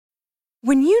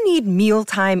When you need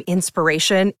mealtime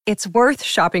inspiration, it's worth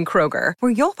shopping Kroger,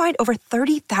 where you'll find over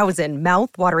 30,000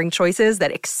 mouth-watering choices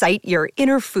that excite your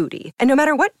inner foodie. And no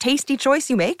matter what tasty choice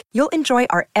you make, you'll enjoy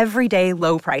our everyday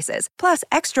low prices, plus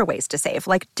extra ways to save,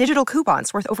 like digital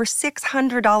coupons worth over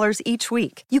 $600 each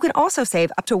week. You can also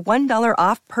save up to $1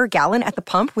 off per gallon at the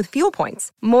pump with fuel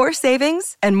points. More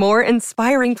savings and more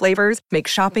inspiring flavors make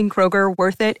shopping Kroger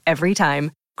worth it every time.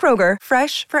 Kroger,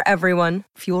 fresh for everyone.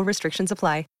 Fuel restrictions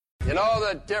apply. You know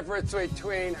the difference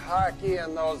between hockey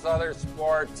and those other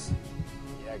sports?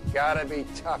 You gotta be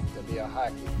tough to be a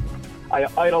hockey. I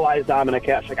idolize Dominik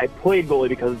Hasek. I played goalie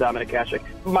because of Dominik Hasek.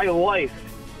 My life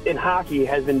in hockey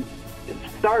has been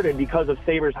started because of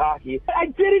Sabres hockey. I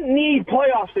didn't need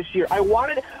playoffs this year. I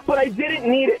wanted it, but I didn't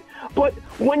need it. But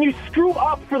when you screw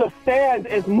up for the fans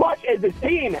as much as this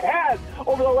team has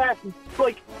over the last,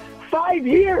 5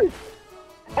 years,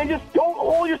 and just don't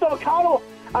hold yourself accountable,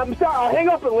 I'm sorry, I'll hang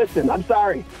up and listen. I'm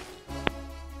sorry.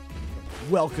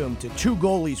 Welcome to Two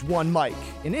Goalies, One Mic,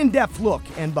 an in-depth look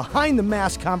and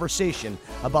behind-the-mask conversation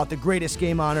about the greatest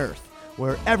game on earth,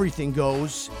 where everything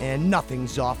goes and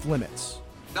nothing's off limits.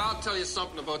 Now I'll tell you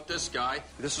something about this guy.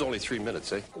 This is only 3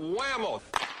 minutes, eh? Whammo!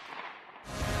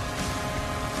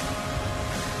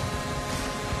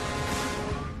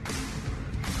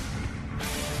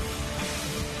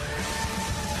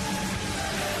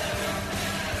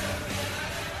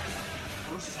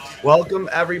 Welcome,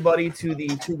 everybody, to the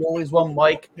Two Goalies, One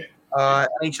Mic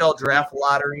NHL Draft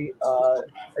Lottery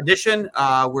edition.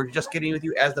 We're just getting with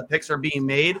you as the picks are being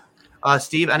made.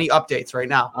 Steve, any updates right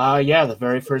now? Yeah, the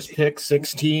very first pick,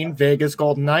 16, Vegas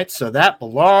Golden Knights. So that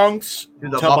belongs To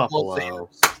the to Buffalo Buffalo.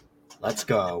 Let's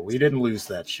go. We didn't lose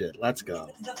that shit. Let's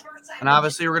go. And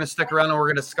obviously, we're going to stick around and we're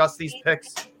going to discuss these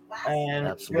picks and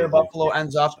Absolutely. where Buffalo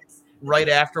ends up right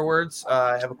afterwards.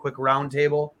 Have a quick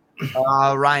roundtable.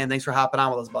 Ryan, thanks for hopping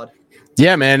on with us, bud.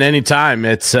 Yeah, man, anytime.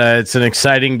 It's an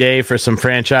exciting day for some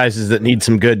franchises that need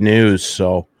some good news.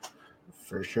 So,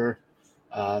 For sure.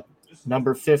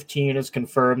 Number 15 is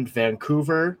confirmed,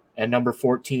 Vancouver, and number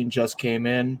 14 just came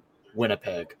in,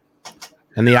 Winnipeg.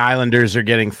 and the Islanders are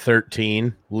getting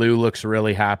 13. Lou looks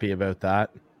really happy about that.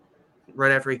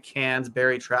 Right after he cans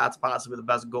Barry Trotz, possibly the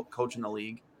best coach in the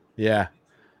league. Yeah,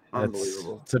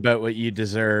 Unbelievable. It's about what you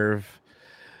deserve.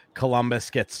 Columbus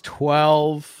gets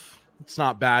 12. It's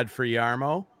not bad for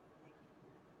Yarmo.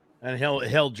 And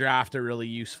he'll draft a really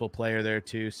useful player there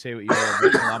too. Say what you will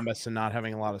about Columbus and not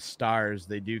having a lot of stars,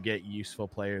 they do get useful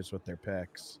players with their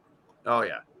picks. Oh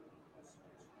yeah.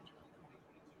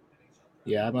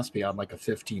 Yeah, I must be on like a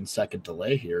 15-second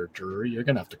delay here, Drew. You're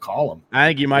going to have to call him. I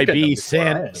think you might be.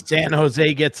 San San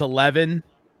Jose gets 11.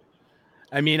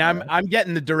 I mean, I'm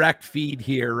getting the direct feed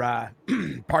here.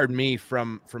 Pardon me,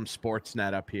 from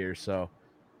Sportsnet up here. So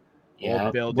Yeah,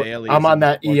 old Bill Daly. I'm on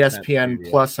that Sportsnet ESPN studio.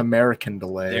 Plus American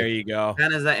delay. There you go.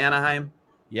 10 is at Anaheim.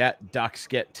 Yeah, Ducks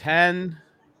get 10.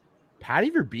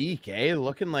 Patty Verbeek,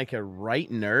 looking like a right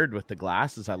nerd with the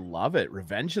glasses. I love it.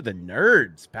 Revenge of the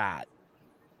Nerds, Pat.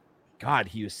 God,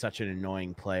 he was such an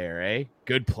annoying player,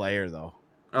 Good player, though.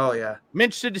 Oh yeah. I'm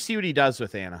interested to see what he does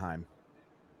with Anaheim.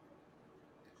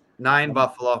 9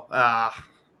 Buffalo.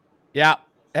 Yeah.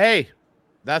 Hey,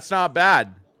 that's not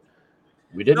bad.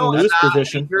 We didn't No, lose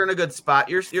position. You're in a good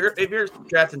spot. If you're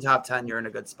drafting top 10, you're in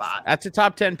a good spot. That's a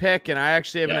top 10 pick, and I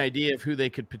actually have an idea of who they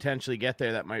could potentially get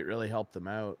there that might really help them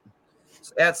out.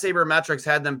 At Sabermetrics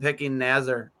had them picking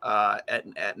Nazar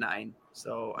at 9.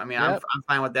 So I mean, Yep. I'm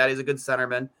fine with that. He's a good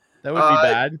centerman. That would be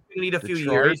bad. You need a few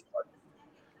Detroit. years.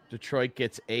 Detroit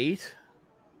gets 8.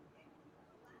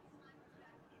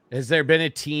 Has there been a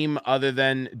team other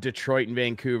than Detroit and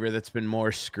Vancouver that's been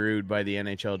more screwed by the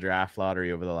NHL draft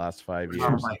lottery over the last 5 years?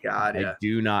 Oh my God! I Yeah.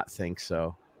 do not think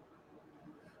so.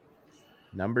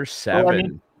 Number 7. Well, I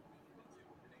mean-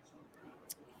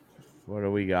 What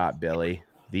do we got, Billy?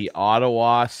 The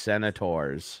Ottawa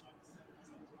Senators.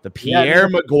 The Yeah, Pierre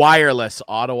Maguire-less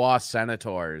Ottawa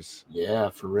Senators. Yeah,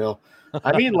 for real.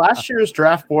 I mean, last year's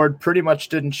draft board pretty much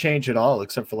didn't change at all,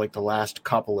 except for like the last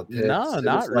couple of picks. No, It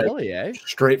not was, like, really,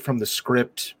 straight from the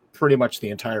script, pretty much the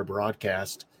entire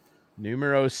broadcast.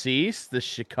 Numero 6, the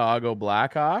Chicago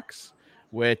Blackhawks,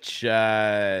 which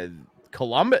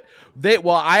Columbus.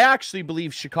 I actually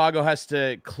believe Chicago has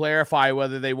to clarify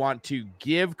whether they want to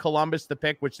give Columbus the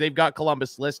pick, which they've got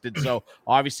Columbus listed. So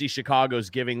obviously Chicago's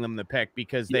giving them the pick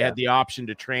because they had the option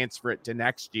to transfer it to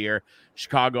next year.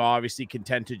 Chicago obviously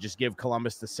content to just give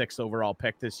Columbus the 6th overall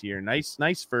pick this year. Nice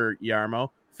for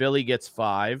Yarmo. Philly gets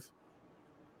 5.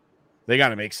 They got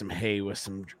to make some hay with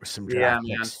some draft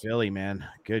picks. Philly, man.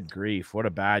 Good grief. What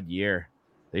a bad year.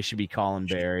 They should be calling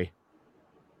Barry.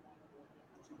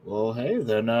 Well, hey,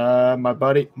 then my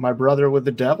brother with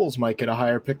the Devils might get a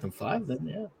higher pick than 5.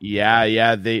 Then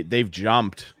Yeah. They've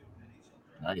jumped.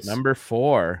 nice. Number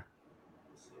 4,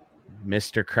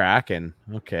 Mr. Kraken.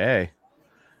 Okay.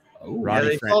 Ooh,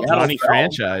 Ronnie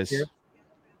franchise.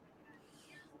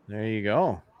 There you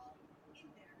go.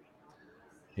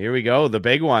 Here we go. The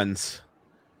big ones.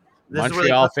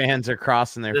 Montreal fans are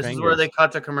crossing their fingers. This is where they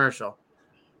cut to commercial.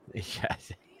 Yeah.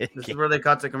 This is where they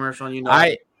cut to commercial, and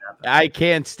I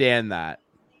can't stand that.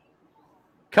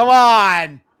 Come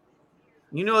on.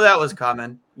 You knew that was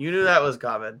coming.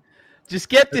 Just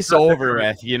get this over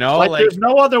with, you know? Like, there's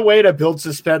no other way to build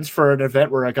suspense for an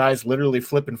event where a guy's literally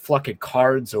flipping fucking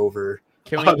cards over.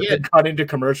 Can we get cut into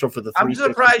commercial for the? I'm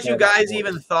surprised you guys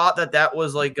even thought that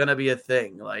was like gonna be a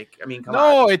thing. Like, I mean, come on.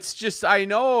 No, it's just I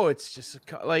know it's just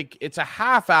like it's a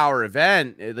half-hour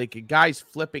event. Like a guy's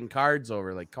flipping cards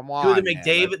over. Like, come on, Dude,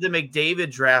 the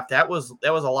McDavid draft that was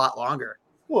a lot longer.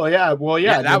 Well, yeah.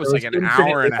 That was like an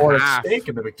hour and a half. Stake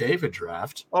in the McDavid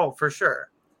draft. Oh, for sure.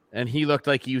 And he looked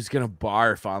like he was gonna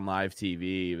barf on live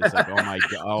TV. He was like, "Oh my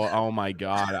god, oh my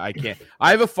god, I can't."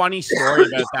 I have a funny story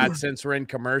about that since we're in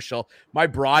commercial. My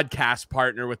broadcast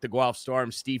partner with the Guelph Storm,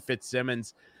 Steve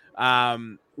Fitzsimmons,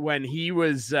 when he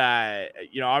was,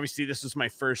 obviously this was my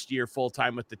first year full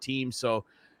time with the team. So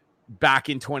back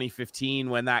in 2015,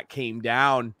 when that came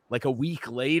down, like a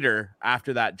week later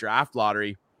after that draft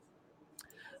lottery,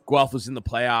 Guelph was in the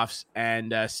playoffs,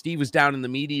 and Steve was down in the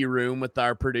media room with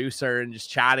our producer and just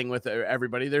chatting with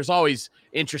everybody. There's always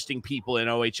interesting people in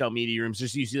OHL media rooms.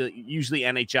 There's usually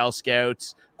NHL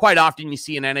scouts. Quite often you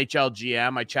see an NHL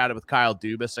GM. I chatted with Kyle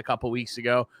Dubas a couple weeks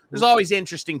ago. There's always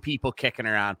interesting people kicking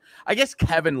around. I guess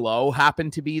Kevin Lowe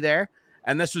happened to be there,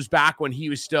 and this was back when he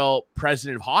was still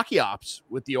president of hockey ops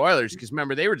with the Oilers, because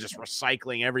remember, they were just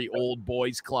recycling every old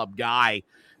boys club guy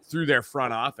through their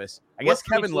front office. I guess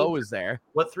Kevin Lowe was there.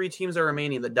 What 3 teams are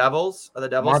remaining? The Devils? Are the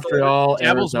Devils? Montreal,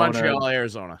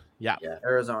 Arizona. Yeah.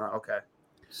 Arizona. Okay.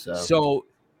 So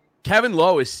Kevin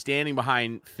Lowe is standing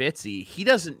behind Fitzy. He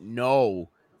doesn't know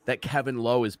that Kevin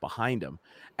Lowe is behind him.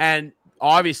 And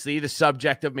obviously the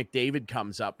subject of McDavid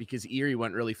comes up because Erie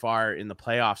went really far in the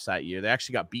playoffs that year. They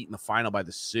actually got beat in the final by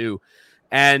the Sioux.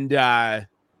 And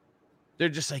they're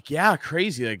just like, yeah,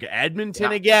 crazy. Like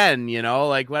Edmonton again,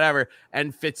 like whatever.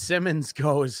 And Fitzsimmons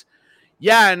goes,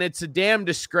 yeah, and it's a damn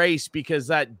disgrace because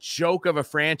that joke of a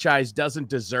franchise doesn't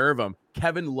deserve him.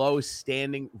 Kevin Lowe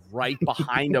standing right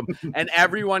behind him. And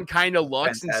everyone kind of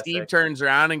looks. Fantastic. And Steve turns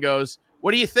around and goes,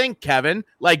 what do you think, Kevin?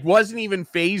 Like, wasn't even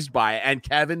fazed by it. And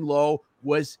Kevin Lowe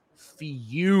was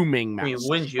fuming. I mean,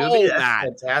 wouldn't you be? That's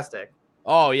fantastic.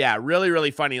 Oh, yeah. Really, really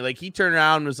funny. Like, he turned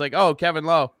around and was like, oh, Kevin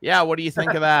Lowe. Yeah, what do you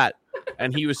think of that?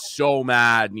 And he was so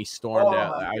mad and he stormed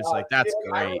out. I was like, that's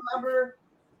great. I gotta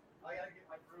get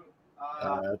my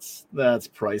group. That's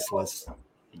priceless.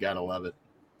 You gotta love it.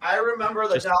 I remember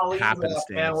the Dolly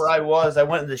man where I was. I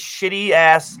went to the shitty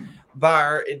ass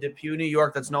bar in Depew, New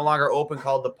York that's no longer open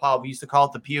called the Pub. We used to call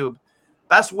it the Pube.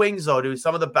 Best wings, though, dude.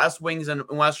 Some of the best wings in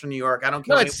Western New York. I don't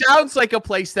care. No, it sounds like a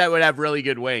place that would have really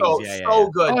good wings. So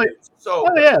good.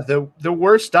 The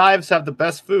worst dives have the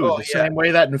best food. Same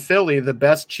way that in Philly, the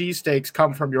best cheesesteaks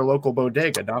come from your local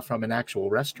bodega, not from an actual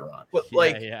restaurant. But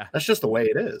that's just the way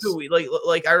it is. Dude,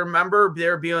 like I remember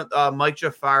there being Mike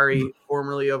Jafari,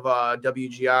 formerly of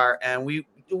WGR, and we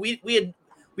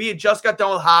had just got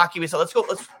done with hockey. We said, let's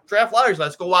draft lotteries.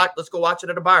 Let's go watch it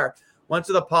at a bar. Went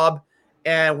to the pub.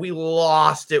 And we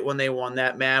lost it when they won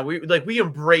that, man. We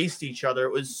embraced each other.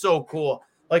 It was so cool.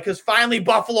 Like, because finally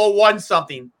Buffalo won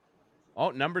something. Oh,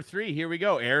 number 3. Here we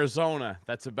go. Arizona.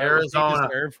 That's about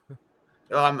Arizona.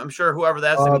 I'm sure whoever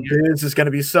that's. Biz is going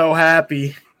to be so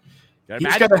happy.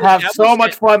 He's going to have so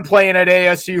much fun playing at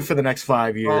ASU for the next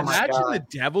 5 years. Imagine the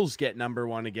Devils get number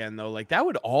 1 again, though. Like, that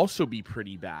would also be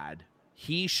pretty bad.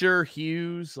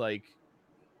 Hughes, like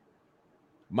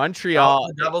Montreal.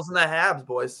 The Devils and the Habs,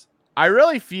 boys. I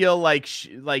really feel like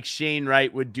Shane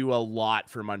Wright would do a lot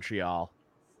for Montreal.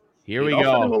 Here we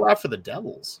go. Do a lot for the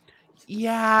Devils.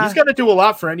 Yeah, he's going to do a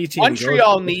lot for any team.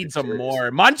 Montreal needs him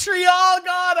more. Montreal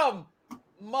got him.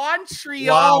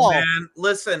 Montreal, wow, man.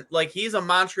 Listen, like he's a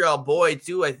Montreal boy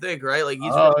too. I think, right? Like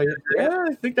he's.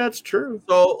 I think that's true.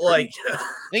 So, like, I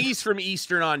think he's from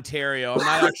Eastern Ontario. I'm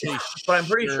not actually, but I'm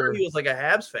pretty sure he was like a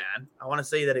Habs fan. I want to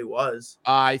say that he was.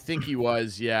 I think he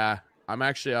was. Yeah. I'm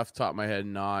actually off the top of my head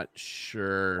not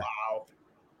sure. Wow.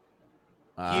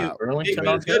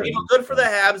 Good for the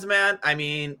Habs, man. I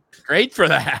mean, great for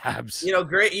the Habs.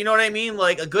 Great. You know what I mean?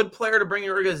 Like a good player to bring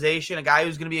your organization, a guy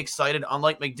who's going to be excited,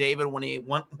 unlike McDavid when he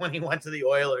went to the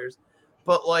Oilers.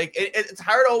 But like, it's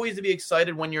hard always to be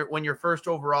excited when you're first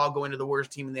overall going to the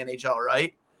worst team in the NHL,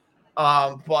 right?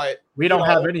 But we don't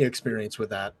have any experience with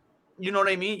that. You know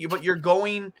what I mean? But you're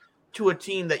going to a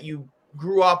team that you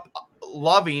grew up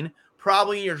loving.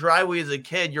 Probably in your driveway as a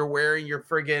kid, you're wearing your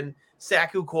friggin'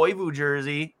 Saku Koivu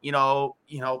jersey.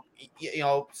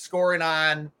 Scoring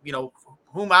on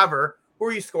whomever. Who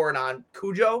are you scoring on?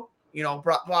 Cujo?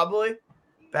 Probably.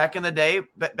 Back in the day,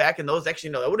 back in those,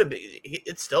 actually, no, that would have been,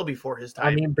 it's still before his time.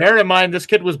 I mean, bear in mind, this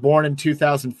kid was born in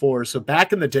 2004, so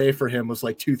back in the day for him was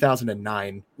like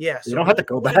 2009. Yeah. So you don't have to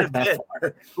go back that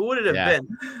far. Who would it have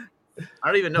been? I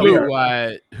don't even know.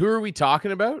 Who are we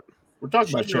talking about? We're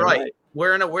talking about Shane Wright.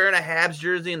 Wearing a Habs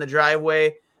jersey in the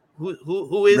driveway.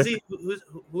 Who is he?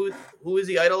 Who is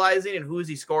he idolizing, and who is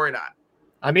he scoring on?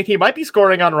 I mean, he might be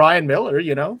scoring on Ryan Miller,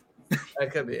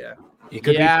 That could be, yeah.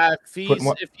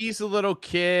 If he's a little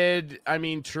kid, I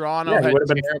mean, Toronto had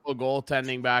terrible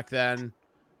goaltending back then,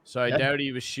 so I doubt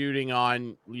he was shooting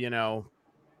on, Vesa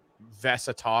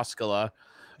Toskala.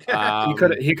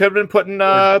 He could have been putting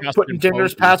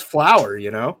dingers past Flower,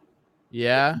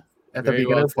 Yeah, at the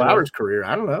beginning of Flower's career.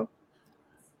 I don't know.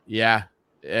 Yeah,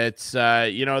 it's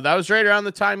that was right around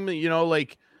the time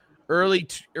like early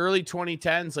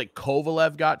 2010s, like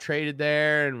Kovalev got traded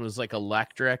there and was like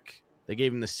electric. They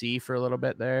gave him the C for a little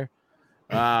bit there.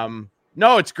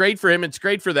 No, it's great for him. It's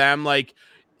great for them. Like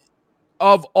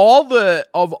of all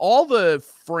the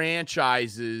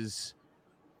franchises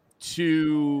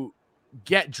to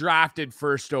get drafted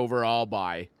first overall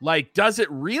by, like, does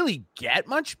it really get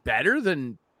much better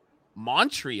than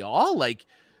Montreal? Like,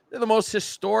 they're the most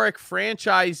historic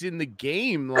franchise in the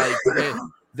game. Like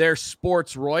their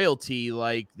sports royalty,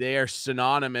 like they are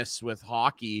synonymous with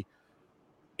hockey.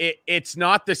 It's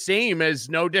not the same as,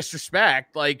 no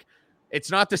disrespect, like it's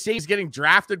not the same as getting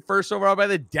drafted first overall by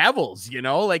the Devils,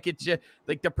 like it's just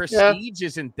like the prestige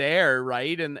isn't there,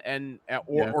 right?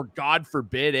 Or God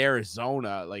forbid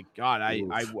Arizona. Like, God,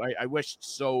 I wished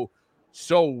so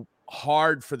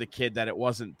hard for the kid that it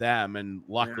wasn't them, and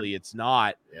luckily it's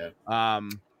not.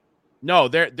 No,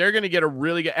 they're going to get a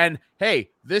really good, and hey,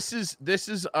 this is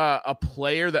a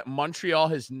player that Montreal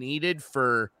has needed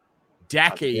for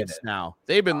decades now.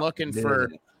 They've been looking for,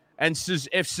 and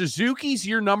if Suzuki's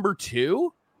your number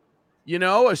 2,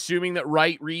 assuming that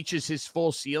Wright reaches his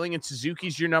full ceiling and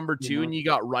Suzuki's your number 2, and you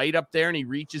got Wright up there and he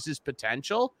reaches his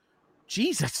potential,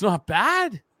 geez, that's not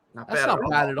bad. That's not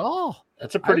bad at all.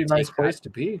 That's a pretty nice place to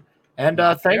be. And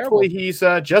thankfully, he's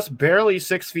just barely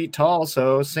 6 feet tall,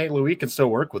 so St. Louis can still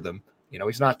work with him.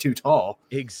 He's not too tall.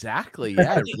 Exactly.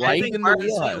 Yeah, I think Martin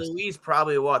St. Louis is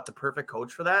probably the perfect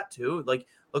coach for that too. Like,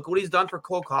 look what he's done for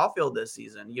Cole Caulfield this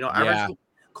season.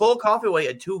 Cole Caulfield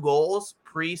had 2 goals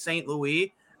pre-St.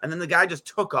 Louis, and then the guy just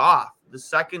took off the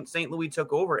second St. Louis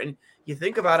took over. And you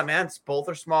think about it, man, both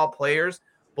are small players.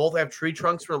 Both have tree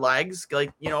trunks for legs.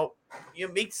 Like,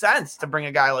 it makes sense to bring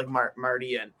a guy like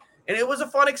Marty in. And it was a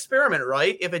fun experiment,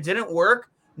 right? If it didn't work,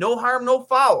 no harm, no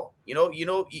foul. You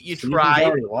tried.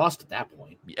 Already lost at that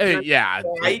point. You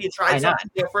tried something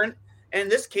different. And in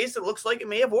this case, it looks like it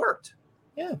may have worked.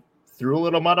 Yeah. Threw a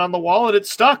little mud on the wall and it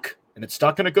stuck. And it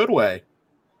stuck in a good way.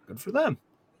 Good for them.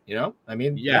 I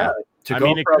mean,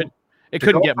 it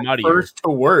couldn't get muddier. First to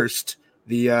worst,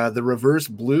 the reverse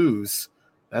blues.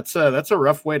 That's a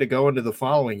rough way to go into the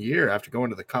following year after going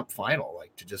to the Cup final.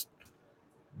 Like, to just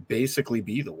basically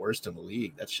be the worst in the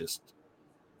league. That's just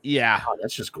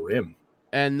that's just grim.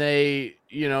 And they,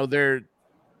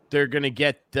 they're gonna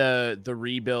get the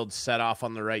rebuild set off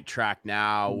on the right track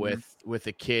now with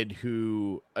a kid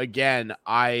who, again,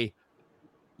 I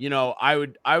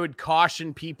would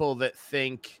caution people that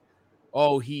think,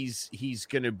 oh, he's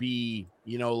gonna be,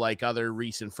 like other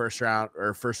recent first round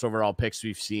or first overall picks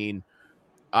we've seen.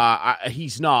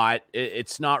 He's not.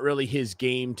 It's not really his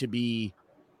game to be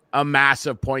a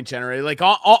massive point generator. Like,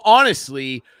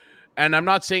 honestly, and I'm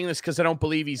not saying this because I don't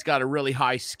believe he's got a really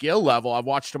high skill level. I've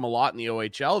watched him a lot in the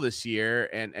OHL this year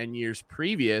and years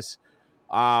previous.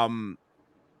 I'd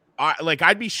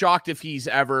be shocked if he's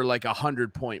ever like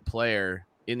 100-point player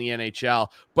in the NHL,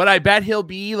 but I bet he'll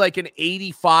be like an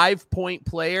 85-point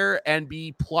player and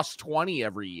be plus 20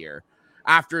 every year.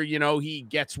 After, he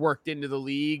gets worked into the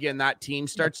league and that team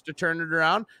starts to turn it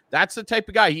around. That's the type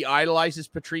of guy. He idolizes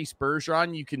Patrice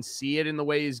Bergeron. You can see it in the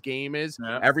way his game is.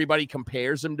 Yeah. Everybody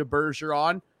compares him to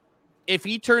Bergeron. If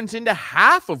he turns into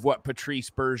half of what Patrice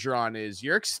Bergeron is,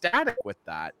 you're ecstatic with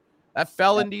that. That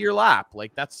fell into your lap.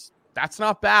 Like, that's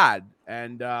not bad.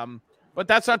 And, but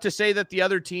that's not to say that the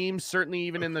other teams, certainly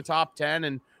even in the top 10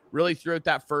 and really throughout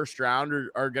that first round,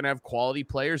 are going to have quality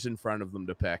players in front of them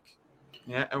to pick.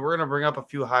 Yeah, and we're going to bring up a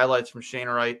few highlights from Shane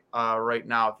Wright right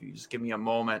now, if you just give me a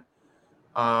moment.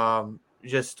 What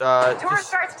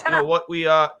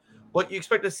what you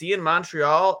expect to see in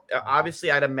Montreal,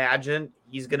 obviously, I'd imagine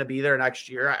he's going to be there next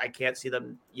year. I can't see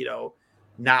them,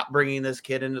 not bringing this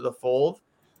kid into the fold.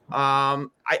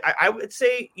 I would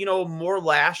say, more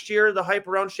last year, the hype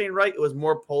around Shane Wright, it was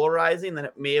more polarizing than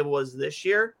it may have was this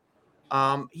year.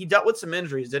 He dealt with some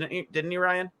injuries, didn't he,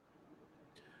 Ryan?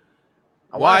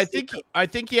 I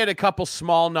think he had a couple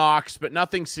small knocks, but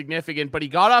nothing significant. But he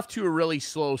got off to a really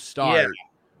slow start. Yeah.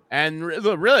 And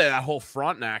really, that whole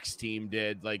Frontenac's team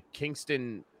did. Like,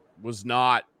 Kingston was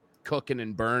not cooking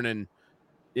and burning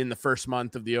in the first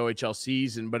month of the OHL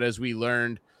season. But as we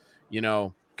learned,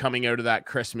 coming out of that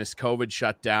Christmas COVID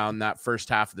shutdown, that first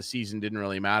half of the season didn't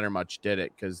really matter much, did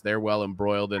it? Because they're well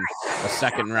embroiled in a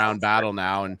second-round battle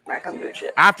now. And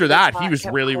after that, he was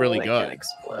really, really good.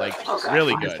 Like,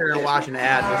 really good. I'm just watching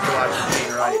ads just to watch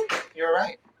Shane Wright. You're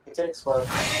right. It did explode.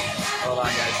 Hold on,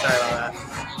 guys. Sorry about that.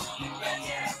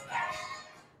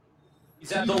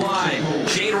 He's at the line.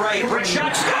 Shane Wright, quick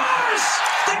shot, scores!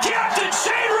 The captain,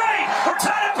 Shane Wright! We're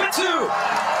tied up at 2.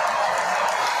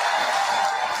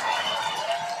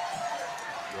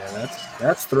 Yeah,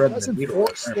 that's threading the needle.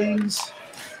 Things.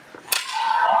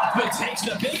 Othman takes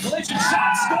the big collision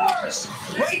shot, scores!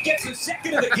 Wright gets the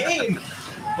second of the game,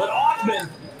 but Othman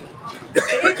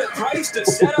paid the price to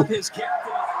set up his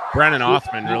captain. Brennan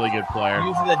Othman, really good player.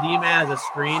 Using the D-man as a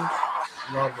screen.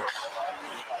 Love it.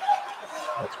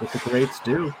 That's what the greats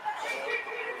do.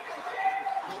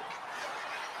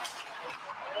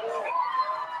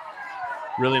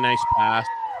 Really nice pass.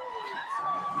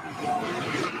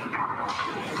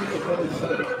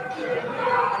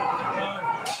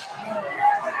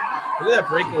 Look at that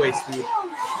breakaway speed.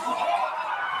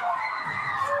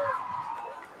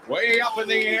 Way up in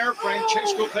the air,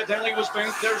 Francesco Cadelli was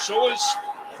back there, so is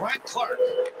Frank Clark.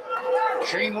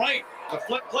 Shane Wright, the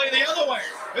flip play the other way.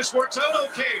 This works out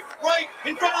okay. Right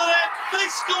in front of the net, they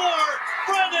score!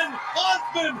 Brennan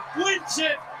Othman wins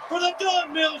it for the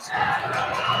Don Mills.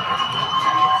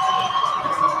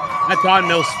 That Don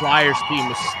Mills Flyers team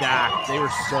was stacked. They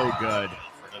were so good.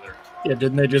 Yeah,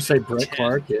 didn't they just say Brent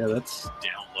Clark? Yeah, that's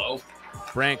down low.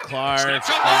 Brent Clark, Othman.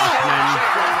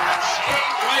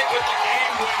 Right with the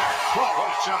game winner. What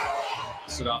a shot.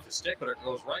 It off the stick, but it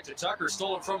goes right to Tucker.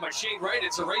 Stolen from Shane Wright.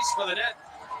 It's a race for the net.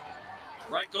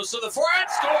 Wright goes to the forehand,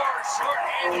 scores!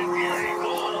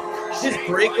 Short-handed. His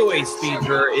breakaway speed,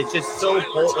 it's just so like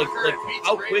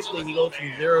how quickly he goes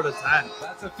from 0 to 10.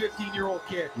 That's a 15-year-old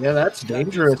kid. Yeah, that's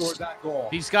dangerous.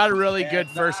 He's got a really good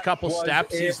first couple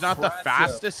steps. He's not the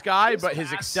fastest guy, but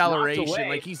his acceleration,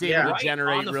 like he's able to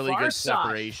generate really good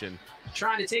separation.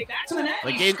 Trying to take that to the net.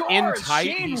 Like in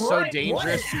tight, he's so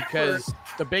dangerous because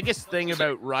the biggest thing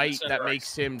about Wright that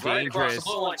makes him dangerous,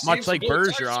 much like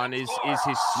Bergeron, is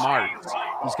his smarts.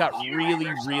 He's got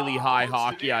really, really high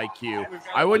hockey IQ.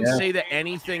 I wouldn't say that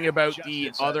anything about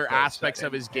the other aspects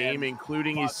of his game,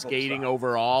 including his skating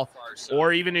overall,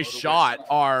 or even his shot,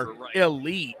 are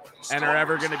elite and are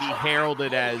ever going to be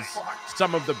heralded as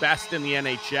some of the best in the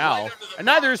NHL. And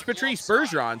neither is Patrice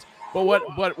Bergeron's. But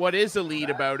what is elite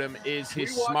about him is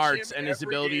his smarts and his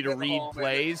ability to read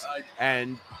plays,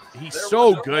 and he's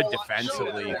so good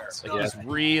defensively. Like, he's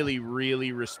really,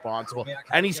 really responsible,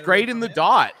 and he's great in the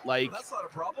dot. Like,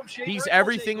 he's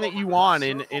everything that you want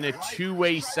in a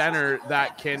two-way center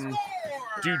that can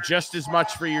do just as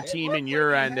much for your team in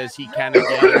your end as he can at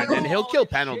the other end, and he'll kill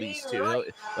penalties too.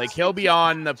 He'll be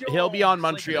on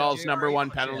Montreal's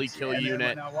 #1 penalty kill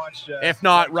unit, if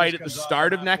not right at the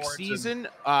start of next season.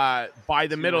 By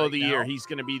the middle of the year, he's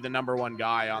going to be the #1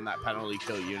 guy on that penalty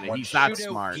kill unit. He's that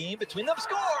smart.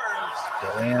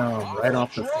 Damn, right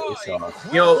off the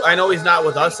face-off. I know he's not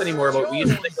with us anymore, but we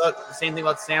used to think about the same thing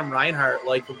about Sam Reinhart.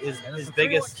 Like, his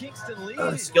biggest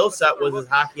skill set was his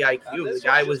hockey IQ. The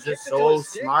guy was just so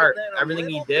smart. Everything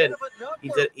he did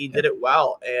it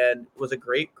well, and was a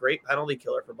great penalty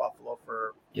killer for Buffalo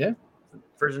for the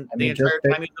entire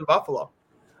time he was in Buffalo.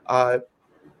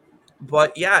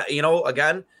 But yeah,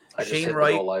 again, I just Shane hit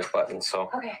Wright. the live button, so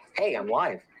Okay. hey, I'm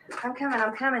live. I'm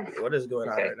coming. What is going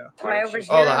on right now? Am I over here?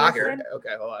 Oh, the hockey.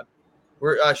 Okay, hold on.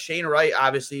 We're Shane Wright,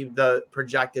 obviously the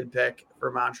projected pick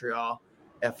for Montreal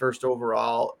at first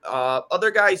overall.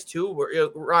 Other guys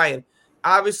too. Ryan,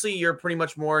 obviously you're pretty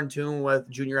much more in tune with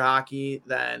junior hockey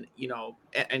than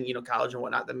and college and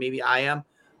whatnot than maybe I am.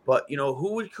 But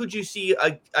could you see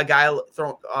a guy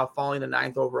falling to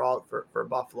 9th overall for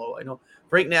Buffalo? I know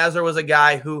Frank Nazar was a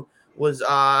guy who was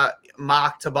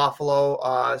mocked to Buffalo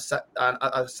a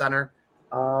center.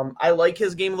 I like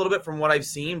his game a little bit from what I've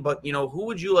seen, but who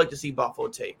would you like to see Buffalo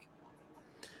take?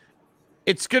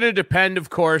 It's going to depend,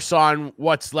 of course, on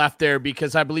what's left there,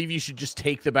 because I believe you should just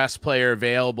take the best player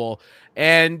available.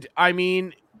 And I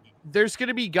mean, there's going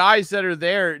to be guys that are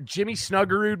there. Jimmy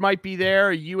Snuggerud might be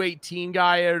there, a U18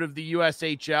 guy out of the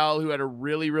USHL who had a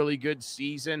really, really good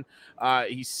season.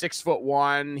 He's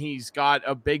 6'1". He's got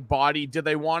a big body. Do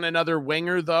they want another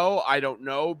winger, though? I don't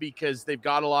know, because they've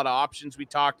got a lot of options. We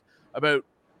talked about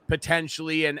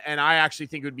potentially, and I actually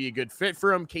think it would be a good fit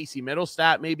for him. Casey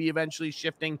Middlestat maybe eventually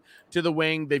shifting to the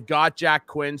wing. They've got Jack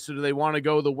Quinn, so do they want to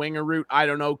go the winger route? I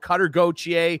don't know. Cutter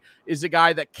Gauthier is a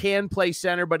guy that can play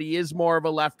center, but he is more of a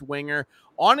left winger.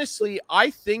 Honestly, I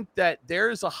think that there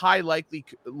is a high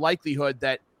likelihood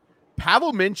that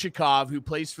Pavel Minchikov, who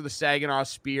plays for the Saginaw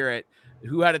Spirit,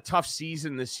 who had a tough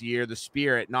season this year, the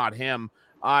Spirit, not him,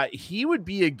 he would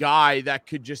be a guy that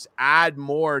could just add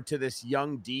more to this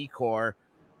young D-core.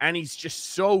 And he's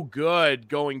just so good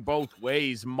going both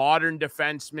ways. Modern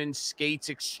defenseman, skates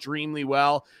extremely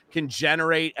well, can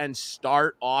generate and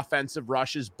start offensive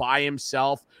rushes by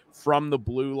himself from the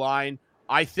blue line.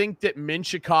 I think that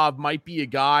Minchikov might be a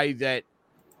guy that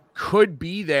could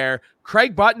be there.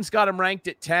 Craig Button's got him ranked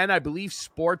at 10. I believe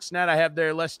Sportsnet, I have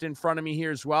their list in front of me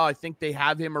here as well. I think they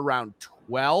have him around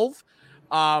 12.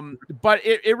 But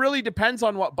it really depends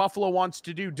on what Buffalo wants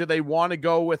to do. Do they want to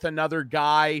go with another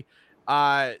guy?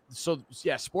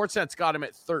 Sportsnet's got him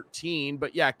at 13,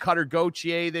 but yeah, Cutter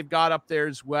Gauthier they've got up there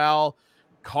as well.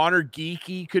 Connor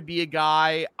Geekie could be a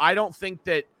guy. I don't think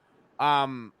that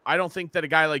a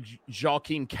guy like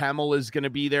Joakim Kemmel is going to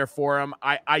be there for him.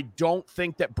 I don't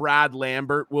think that Brad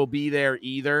Lambert will be there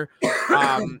either.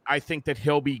 I think that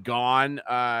he'll be gone.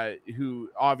 Who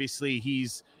obviously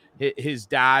his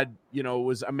dad,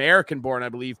 was American born, I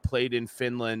believe, played in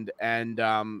Finland, and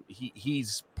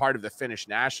he's part of the Finnish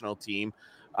national team.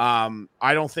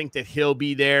 I don't think that he'll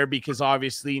be there because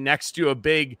obviously next to a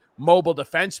big mobile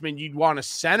defenseman, you'd want a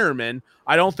centerman.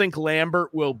 I don't think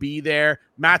Lambert will be there.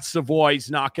 Matt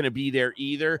Savoy's not going to be there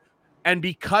either. And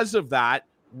because of that,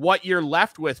 what you're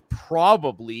left with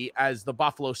probably as the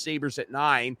Buffalo Sabres at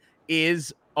 9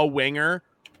 is a winger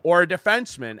or a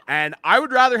defenseman. And I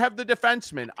would rather have the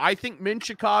defenseman. I think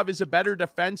Minchikov is a better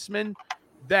defenseman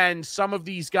than some of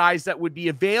these guys that would be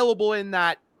available in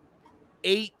that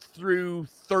 8 through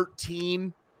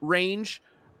 13 range.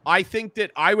 I think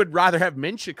that I would rather have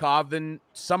Minchikov than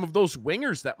some of those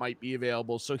wingers that might be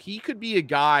available. So he could be a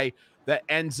guy that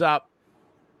ends up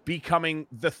becoming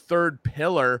the third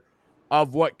pillar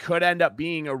of what could end up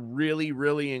being a really,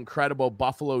 really incredible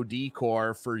Buffalo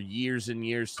D-core for years and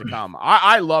years to come.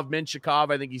 I love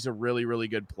Minchikov. I think he's a really, really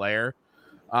good player.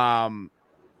 And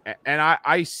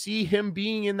I see him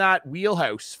being in that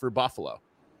wheelhouse for Buffalo.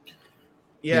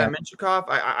 Yeah, Minchikov,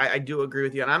 I do agree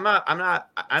with you. And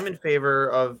I'm in favor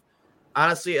of,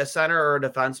 honestly, a center or a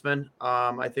defenseman.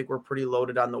 I think we're pretty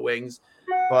loaded on the wings.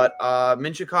 But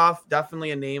Minchikov,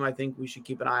 definitely a name I think we should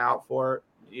keep an eye out for.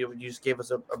 You just gave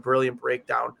us a brilliant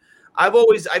breakdown. I've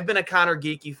been a Connor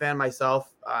Geekie fan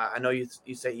myself. I know you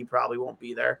say he probably won't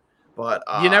be there, but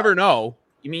you never know.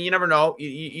 You mean you never know?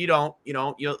 You don't.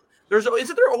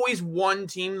 Isn't there always one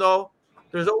team though?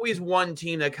 There's always one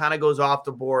team that kind of goes off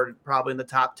the board, probably in the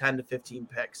top 10 to 15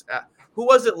 picks. Who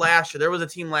was it last year? There was a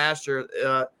team last year.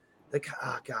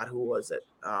 Who was it?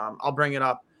 I'll bring it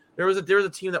up. There was a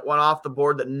team that went off the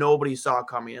board that nobody saw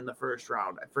coming in the first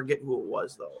round. I forget who it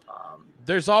was, though.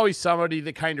 There's always somebody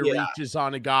that kind of reaches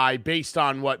on a guy based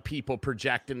on what people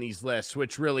project in these lists,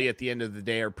 which really at the end of the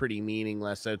day are pretty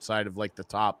meaningless outside of like the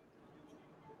top,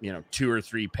 2 or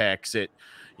 3 picks.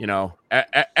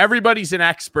 Everybody's an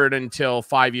expert until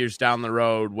 5 years down the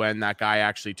road when that guy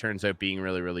actually turns out being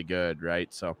really, really good,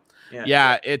 right? So,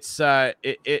 it's a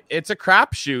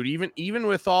crapshoot. Even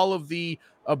with all of the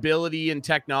ability and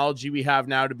technology we have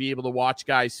now to be able to watch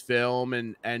guys film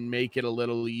and make it a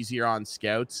little easier on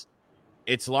scouts,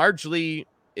 it's largely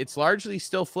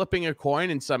still flipping a coin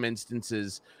in some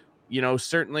instances.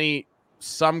 Certainly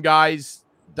some guys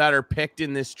that are picked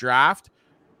in this draft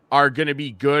are going to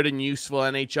be good and useful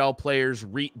NHL players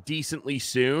decently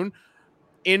soon.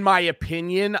 In my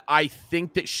opinion, I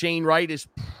think that Shane Wright is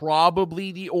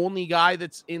probably the only guy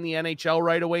that's in the NHL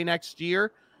right away next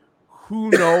year.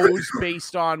 Who knows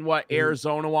based on what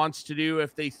Arizona wants to do,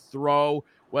 if they throw,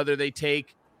 whether they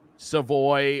take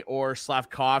Savoy or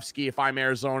Slavkovsky. If I'm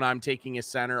Arizona, I'm taking a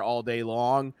center all day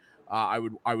long. I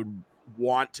would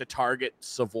want to target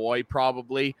Savoy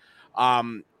probably.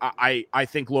 I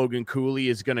think Logan Cooley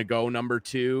is going to go number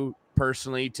 2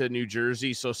 personally to New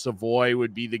Jersey. So Savoy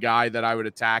would be the guy that I would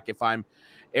attack if I'm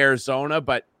Arizona.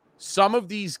 But some of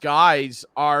these guys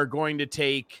are going to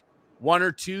take 1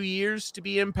 or 2 years to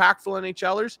be impactful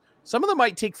NHLers. Some of them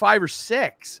might take 5 or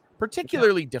 6,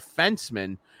 particularly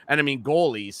defensemen. And I mean,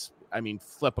 goalies, I mean,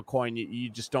 flip a coin. You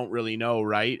just don't really know,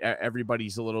 right?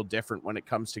 Everybody's a little different when it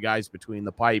comes to guys between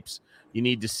the pipes. You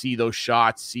need to see those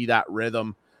shots, see that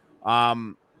rhythm.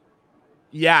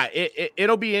 Yeah,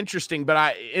 it'll be interesting.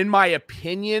 But in my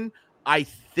opinion, I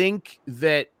think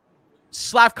that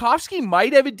Slavkovsky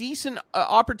might have a decent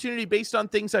opportunity based on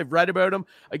things I've read about him.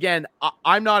 Again,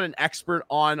 I'm not an expert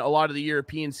on a lot of the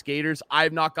European skaters.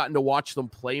 I've not gotten to watch them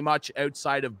play much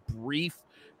outside of brief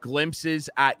glimpses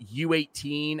at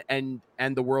U18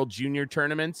 and the World Junior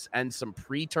tournaments and some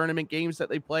pre-tournament games that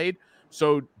they played.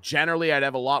 So generally, I'd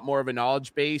have a lot more of a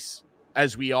knowledge base,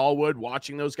 as we all would,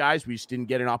 watching those guys. We just didn't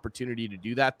get an opportunity to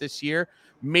do that this year.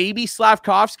 Maybe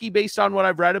Slavkovsky, based on what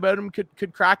I've read about him,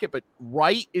 could crack it, but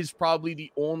Wright is probably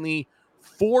the only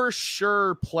for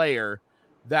sure player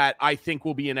that I think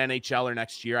will be an NHLer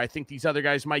next year. I think these other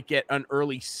guys might get an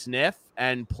early sniff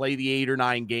and play the 8 or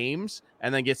 9 games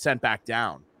and then get sent back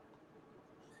down.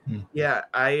 Yeah,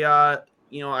 I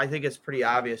think it's pretty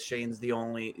obvious Shane's the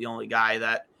only guy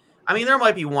that, I mean, there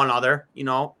might be one other,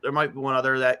 there might be one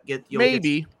other that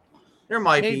maybe. There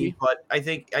might be, but I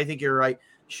think you're right.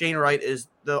 Shane Wright is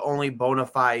the only bona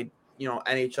fide,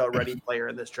 NHL ready player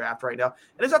in this draft right now.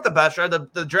 And it's not the best draft.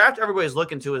 The draft everybody's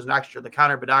looking to is next year, the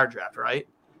Connor Bedard draft, right?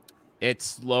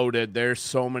 It's loaded. There's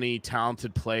so many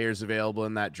talented players available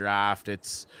in that draft.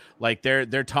 It's like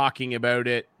they're talking about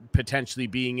it potentially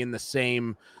being in the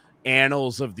same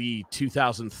annals of the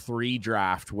 2003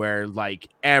 draft, where like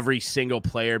every single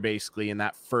player basically in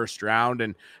that first round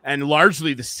and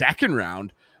largely the second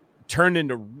round turned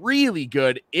into really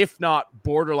good, if not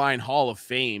borderline Hall of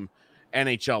Fame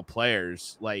NHL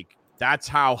players. Like that's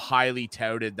how highly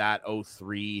touted that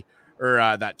 03 or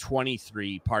that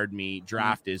 23,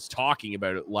 draft is, talking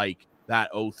about it like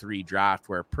that 03 draft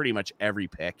where pretty much every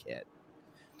pick hit.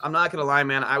 I'm not going to lie,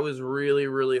 man. I was really,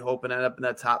 really hoping to end up in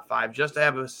that top 5 just to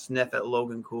have a sniff at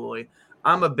Logan Cooley.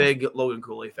 I'm a big Logan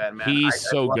Cooley fan, man. He's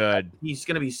so good. He's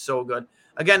going to be so good.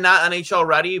 Again, not NHL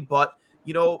ready, but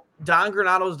Don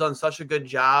Granato's done such a good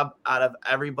job out of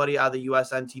everybody out of the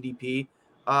USNTDP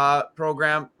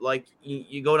program. Like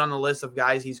you go down the list of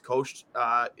guys he's coached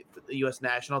the U.S.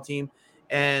 national team,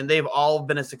 and they've all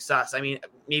been a success. I mean,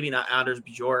 maybe not Anders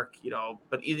Bjork,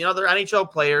 but they're NHL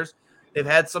players. They've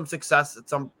had some success at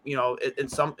some,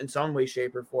 in some way,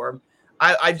 shape, or form.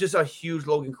 I'm just a huge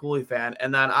Logan Cooley fan,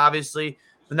 and then obviously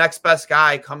the next best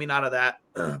guy coming out of that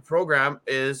program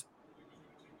is,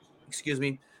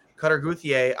 Cutter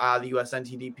Gauthier, the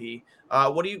USNTDP.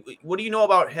 What do you know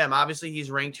about him? Obviously,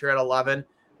 he's ranked here at 11.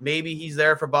 Maybe he's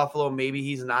there for Buffalo. Maybe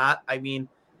he's not. I mean,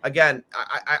 again,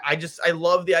 I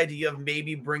love the idea of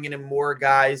maybe bringing in more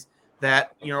guys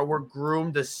that were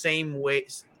groomed the same way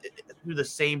through the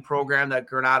same program that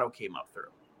Granato came up through.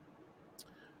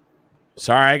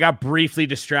 Sorry, I got briefly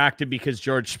distracted because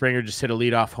George Springer just hit a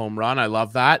leadoff home run. I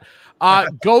love that.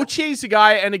 Gautier's a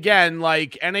guy, and again,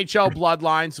 like NHL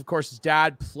bloodlines, of course, his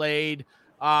dad played.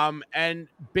 And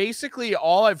basically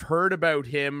all I've heard about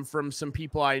him from some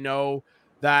people I know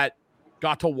that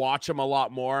got to watch him a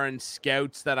lot more, and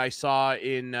scouts that I saw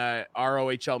in our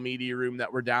OHL media room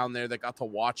that were down there that got to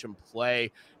watch him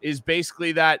play, is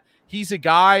basically that he's a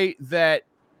guy that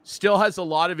still has a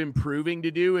lot of improving to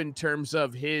do in terms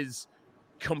of his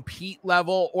compete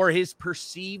level, or his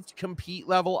perceived compete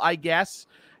level, I guess,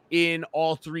 in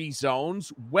all 3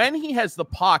 zones. When he has the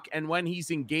puck and when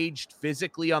he's engaged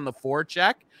physically on the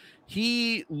forecheck,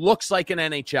 he looks like an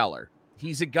NHLer.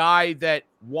 He's a guy that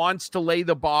wants to lay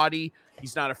the body.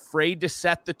 He's not afraid to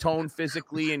set the tone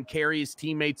physically and carry his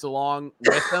teammates along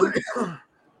with him.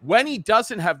 When he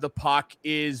doesn't have the puck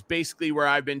is basically where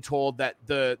I've been told that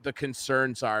the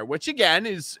concerns are, which again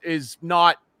is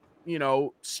not,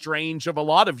 strange of a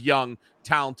lot of young,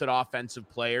 talented offensive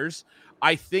players.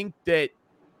 I think that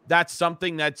that's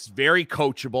something that's very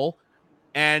coachable.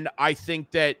 And I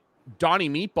think that Donnie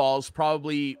Meatballs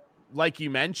probably, like you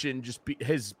mentioned, just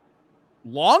his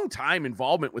long time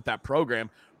involvement with that program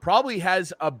probably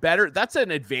has that's an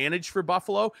advantage for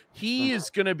Buffalo. He is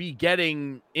going to be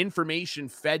getting information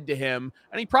fed to him,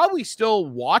 and he probably still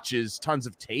watches tons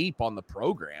of tape on the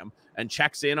program and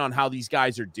checks in on how these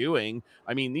guys are doing.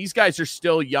 I mean, these guys are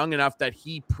still young enough that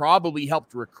he probably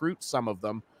helped recruit some of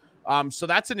them. So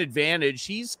that's an advantage.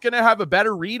 He's going to have a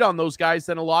better read on those guys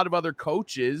than a lot of other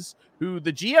coaches who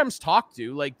the GMs talk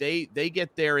to. Like they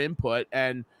get their input,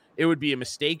 and it would be a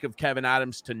mistake of Kevin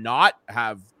Adams to not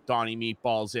have Donnie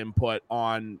Meatball's input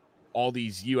on all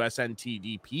these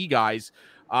USNTDP guys.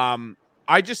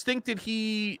 I just think that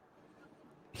he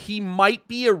might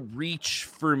be a reach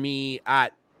for me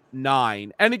at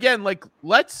 9. And again, like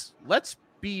let's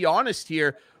be honest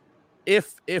here.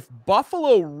 If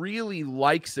Buffalo really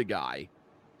likes a guy,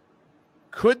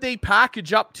 could they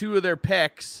package up 2 of their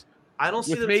picks? I don't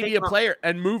see with them maybe a player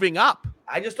and moving up.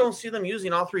 I just don't see them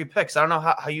using all 3 picks. I don't know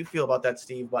how you feel about that,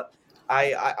 Steve, but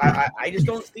I just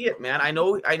don't see it, man. I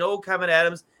know Kevin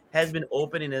Adams has been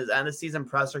open in his end of season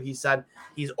presser. He said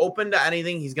he's open to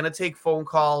anything. He's going to take phone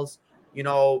calls. You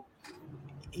know,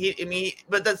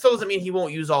 but that still doesn't mean he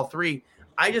won't use all 3.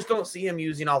 I just don't see him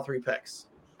using all 3 picks.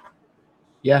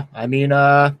 Yeah, I mean,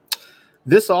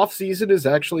 this offseason is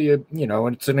actually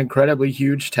it's an incredibly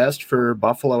huge test for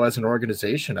Buffalo as an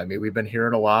organization. I mean, we've been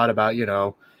hearing a lot about,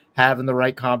 having the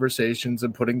right conversations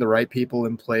and putting the right people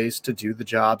in place to do the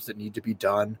jobs that need to be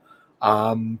done.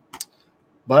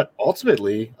 But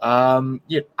ultimately,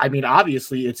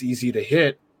 obviously it's easy to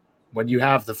hit when you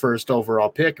have the first overall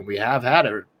pick, and we have had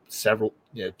it several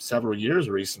years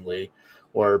recently,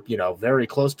 or, very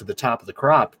close to the top of the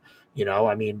crop.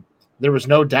 There was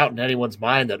no doubt in anyone's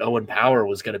mind that Owen Power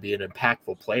was going to be an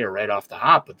impactful player right off the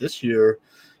hop. But this year,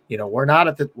 we're not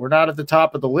at the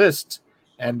top of the list,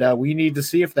 and we need to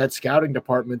see if that scouting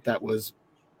department that was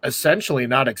essentially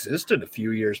not existent a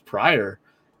few years prior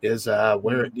is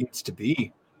where it needs to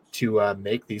be to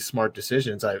make these smart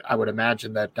decisions. I would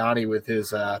imagine that Donnie, with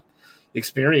his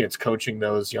experience coaching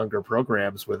those younger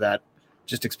programs, with that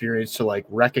just experience to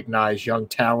recognize young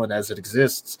talent as it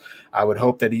exists, I would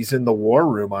hope that he's in the war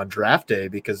room on draft day,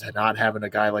 because not having a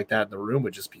guy like that in the room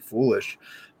would just be foolish.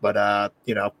 But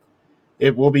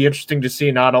it will be interesting to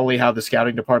see not only how the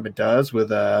scouting department does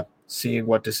with seeing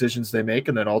what decisions they make,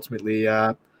 and then ultimately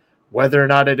whether or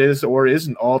not it is or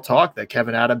isn't all talk that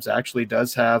Kevin Adams actually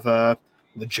does have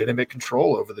legitimate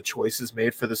control over the choices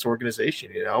made for this organization.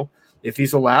 If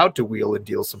he's allowed to wheel and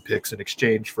deal some picks in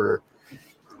exchange for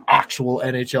actual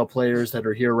NHL players that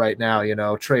are here right now,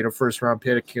 trade a first round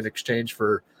pick in exchange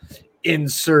for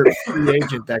insert free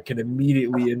agent that can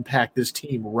immediately impact this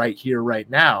team right here, right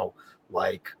now,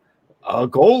 like a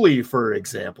goalie, for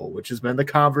example, which has been the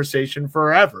conversation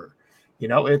forever.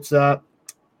 It's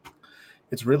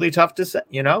really tough to say,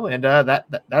 and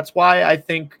that's why I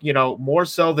think, more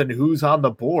so than who's on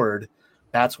the board,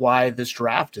 that's why this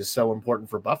draft is so important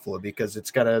for Buffalo, because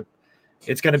it's going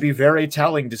to be very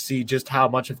telling to see just how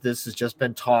much of this has just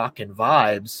been talk and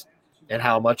vibes, and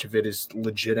how much of it is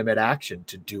legitimate action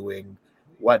to doing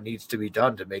what needs to be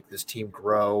done to make this team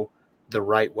grow the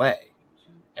right way.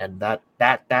 And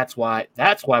that's why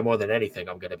more than anything,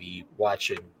 I'm going to be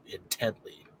watching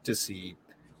intently to see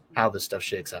how this stuff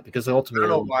shakes out, because ultimately, I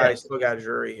don't know why I still got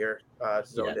Drury here.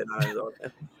 Zoned in on his own.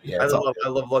 Yeah, I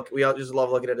love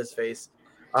looking at his face.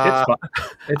 It's fun.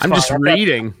 I'm just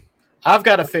reading. I've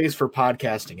got a face for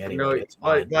podcasting anyway.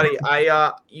 Buddy,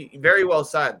 you very well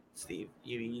said, Steve.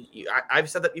 I've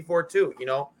said that before too.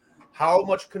 How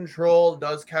much control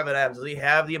does Kevin Adams? Does he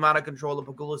have the amount of control of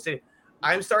Pegula Stadium?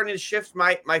 I'm starting to shift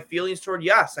my feelings toward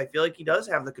yes. I feel like he does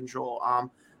have the control.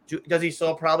 Does he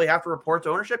still probably have to report to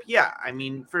ownership? Yeah, I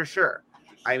mean, for sure.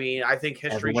 I mean, I think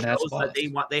history shows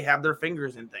that they have their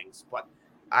fingers in things. But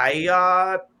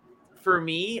for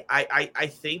me, I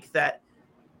think that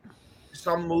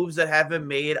some moves that have been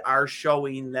made are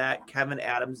showing that Kevin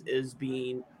Adams is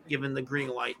being given the green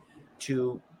light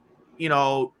to,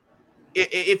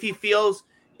 if he feels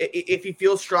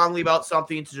strongly about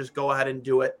something, to just go ahead and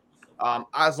do it.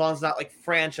 As long as it's not like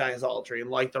franchise altering,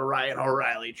 like the Ryan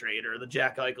O'Reilly trade or the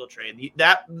Jack Eichel trade,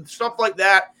 that stuff like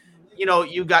that.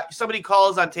 You got somebody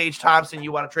calls on Tage Thompson,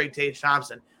 you want to trade Tage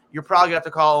Thompson, you're probably gonna have to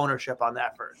call ownership on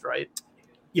that first, right?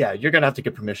 Yeah, you're gonna have to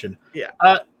get permission. Yeah.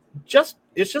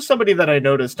 It's just somebody that I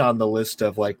noticed on the list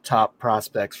of top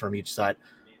prospects from each side.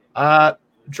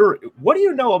 Drew, what do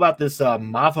you know about this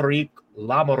Maverick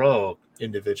Lamoureux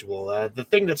individual? The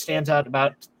thing that stands out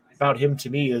about him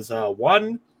to me is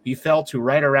one, he fell to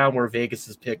right around where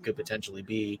Vegas's pick could potentially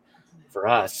be for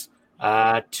us.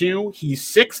 2, he's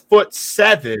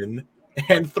 6'7",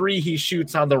 and 3, he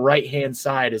shoots on the right-hand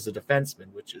side as a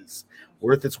defenseman, which is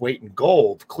worth its weight in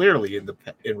gold, clearly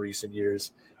in recent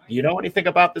years. Do you know anything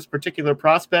about this particular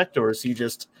prospect, or is he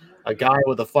just a guy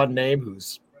with a fun name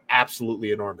who's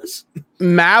absolutely enormous?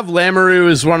 Mav Lamoureux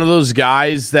is one of those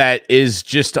guys that is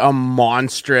just a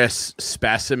monstrous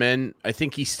specimen. I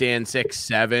think he stands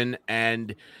 6'7",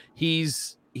 and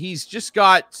he's just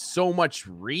got so much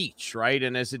reach, right?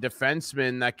 And as a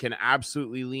defenseman that can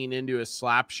absolutely lean into a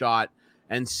slap shot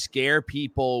and scare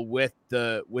people with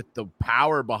the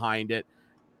power behind it,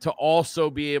 to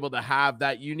also be able to have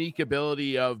that unique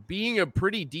ability of being a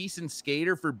pretty decent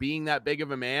skater for being that big of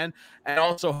a man, and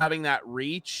also having that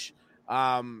reach.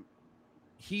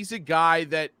 He's a guy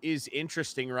that is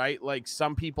interesting, right? Like,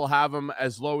 some people have him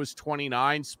as low as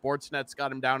 29. Sportsnet's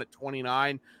got him down at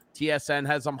 29. TSN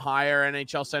has him higher.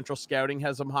 NHL Central Scouting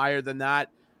has him higher than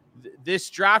that. this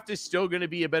draft is still going to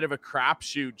be a bit of a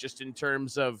crapshoot just in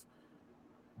terms of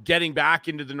getting back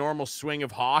into the normal swing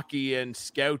of hockey and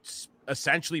scouts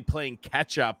essentially playing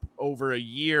catch up over a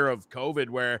year of COVID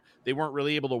where they weren't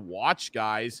really able to watch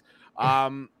guys.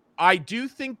 I do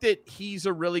think that he's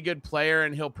a really good player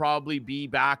and he'll probably be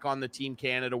back on the Team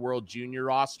Canada World Junior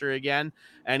roster again.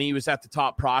 And he was at the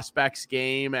top prospects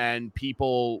game and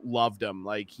people loved him.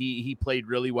 Like he played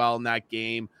really well in that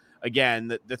game.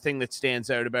 Again, the thing that stands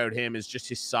out about him is just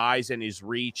his size and his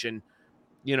reach. And,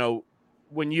 you know,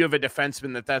 when you have a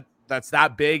defenseman that's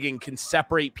that big and can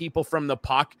separate people from the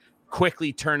puck,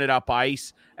 quickly turn it up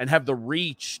ice, and have the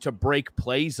reach to break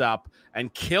plays up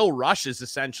and kill rushes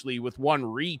essentially with one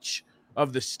reach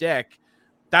of the stick,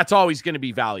 that's always going to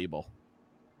be valuable.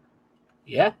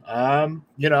 Yeah.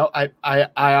 You know, I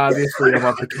obviously am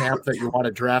of the camp that you want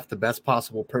to draft the best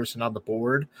possible person on the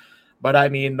board. But I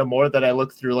mean, the more that I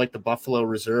look through like the Buffalo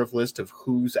reserve list of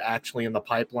who's actually in the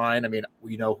pipeline, I mean,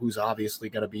 we know who's obviously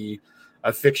going to be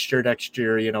a fixture next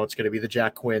year. You know, it's going to be the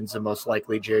Jack Quinns and most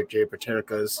likely JJ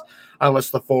Paterka's,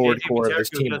 unless the forward core of this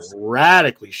team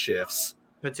radically shifts.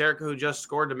 Paterka, who just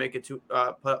scored to make it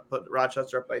put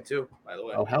Rochester up by 2, by the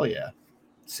way. Oh, hell yeah.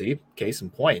 See, case in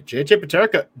point. JJ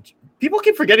Paterka, people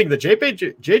keep forgetting that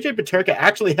JJ Paterka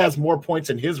actually has more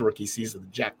points in his rookie season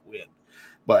than Jack Quinn.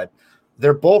 But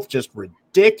they're both just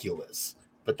ridiculous.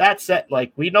 But that said,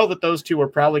 like, we know that those two are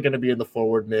probably going to be in the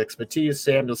forward mix. Matthias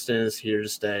Samuelsson is here to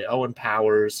stay. Owen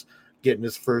Powers getting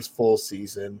his first full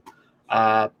season.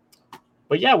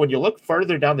 But yeah, when you look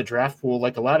further down the draft pool,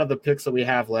 like a lot of the picks that we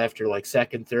have left are like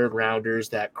second, third rounders,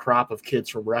 that crop of kids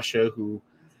from Russia who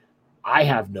I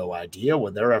have no idea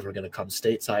when they're ever going to come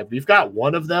stateside. We've got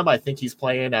one of them. I think he's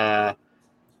playing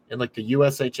in like the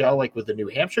USHL, like with the New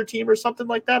Hampshire team or something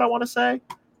like that, I want to say.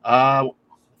 I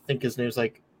think his name's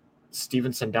like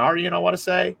Steven Sandarian, I want to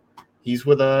say. He's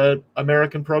with a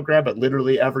American program, but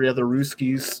literally every other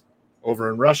Ruski's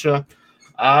over in Russia.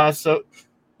 So,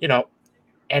 you know,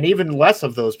 and even less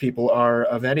of those people are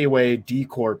of any way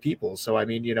D-core people. So, I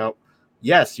mean, you know,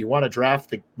 yes, you want to draft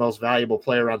the most valuable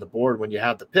player on the board when you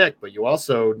have the pick, but you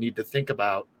also need to think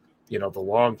about, you know, the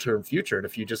long-term future. And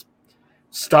if you just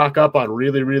stock up on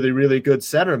really, really, really good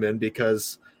centermen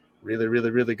because really,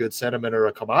 really, really good centermen are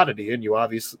a commodity, and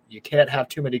you can't have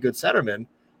too many good centermen.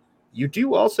 You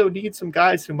do also need some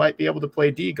guys who might be able to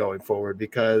play D going forward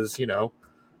because, you know,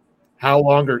 how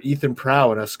long are Ethan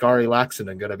Prow and Askari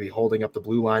Laxonen going to be holding up the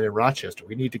blue line in Rochester?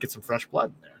 We need to get some fresh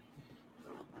blood in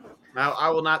there. Now, I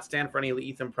will not stand for any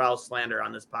Ethan Prow slander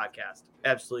on this podcast.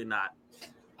 Absolutely not.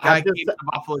 Guy came to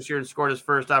Buffalo this year and scored his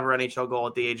first ever NHL goal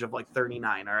at the age of like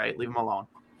 39. All right, leave him alone.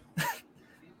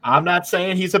 I'm not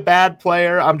saying he's a bad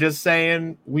player. I'm just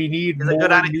saying we need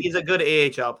more. He's a good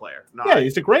AHL player. No, yeah,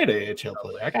 he's a great AHL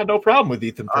player. I got no problem with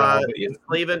Ethan Prow.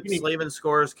 Slavin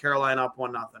scores, Carolina up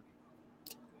 1-0.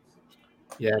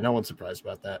 Yeah, no one's surprised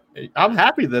about that. I'm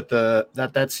happy that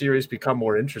that series become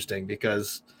more interesting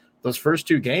because those first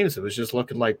 2 games, it was just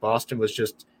looking like Boston was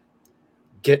just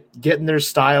getting their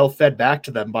style fed back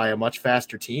to them by a much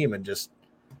faster team and just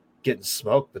getting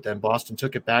smoked. But then Boston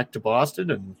took it back to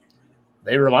Boston and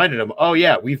they reminded them, oh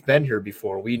yeah, we've been here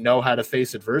before. We know how to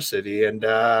face adversity, and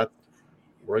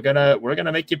we're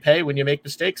gonna make you pay when you make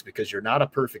mistakes because you're not a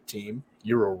perfect team.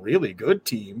 You're a really good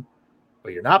team,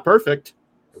 but you're not perfect.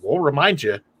 We'll remind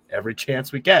you every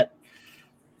chance we get.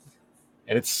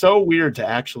 And it's so weird to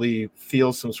actually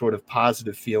feel some sort of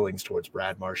positive feelings towards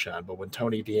Brad Marchand, but when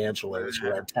Tony DeAngelo is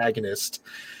your antagonist,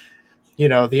 you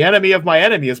know, the enemy of my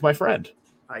enemy is my friend.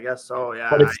 I guess so, yeah.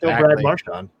 But it's still Brad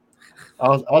Marchand.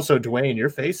 Also, Dwayne, your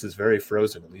face is very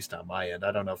frozen, at least on my end.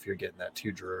 I don't know if you're getting that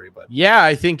too, Drury, but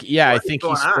I think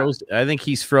he's frozen. I think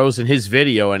he's frozen. His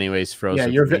video, anyways,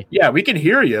 frozen. Yeah, we can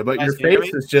hear you, but your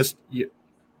face is just.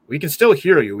 We can still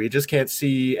hear you. We just can't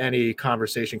see any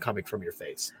conversation coming from your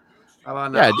face.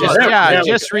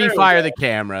 Just refire the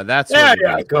camera. That's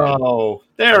there you go.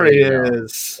 There he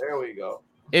is. There we go.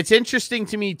 It's interesting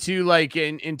to me too, like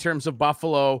in terms of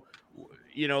Buffalo.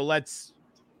 You know,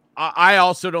 I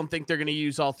also don't think they're going to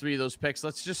use all 3 of those picks.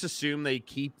 Let's just assume they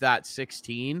keep that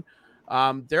 16.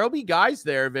 There'll be guys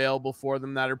there available for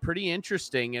them that are pretty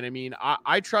interesting. And I mean,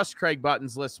 I trust Craig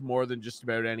Button's list more than just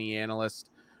about any analyst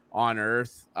on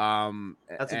earth.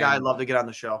 That's a guy I'd love to get on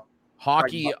the show.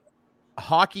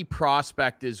 Hockey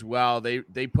prospect as well.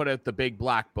 They put out the big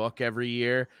black book every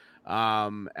year.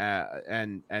 And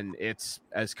it's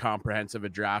as comprehensive a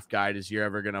draft guide as you're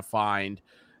ever going to find.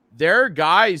 There are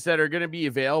guys that are going to be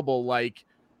available, like,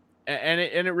 and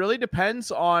it really depends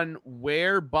on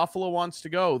where Buffalo wants to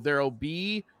go. There'll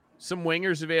be some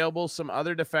wingers available, some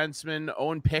other defensemen.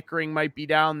 Owen Pickering might be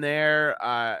down there.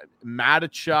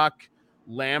 Matachuk,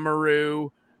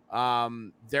 Lamoureux.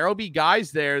 There'll be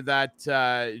guys there that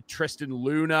Tristan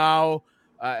Luneau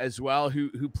as well,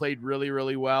 who played really,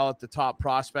 really well at the top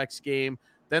prospects game.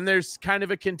 Then there's kind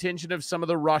of a contingent of some of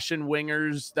the Russian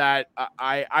wingers that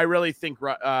I really think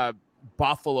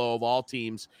Buffalo, of all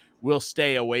teams, will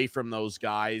stay away from those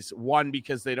guys. One,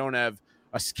 because they don't have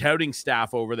a scouting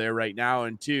staff over there right now,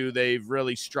 and two, they've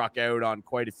really struck out on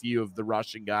quite a few of the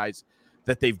Russian guys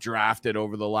that they've drafted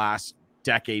over the last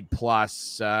decade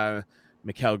plus.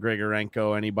 Mikhail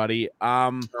Grigorenko, anybody.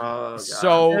 But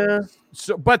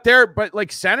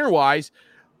like center wise,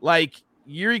 like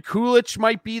Yuri Kulich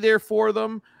might be there for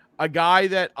them. A guy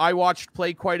that I watched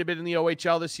play quite a bit in the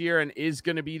OHL this year and is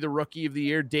going to be the rookie of the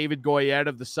year, David Goyette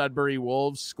of the Sudbury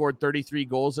Wolves, scored 33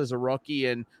 goals as a rookie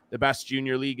in the best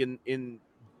junior league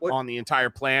on the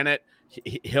entire planet.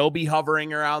 He'll be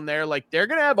hovering around there. Like, they're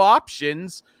going to have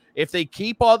options if they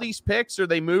keep all these picks or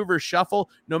they move or shuffle,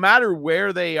 no matter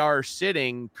where they are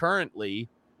sitting currently.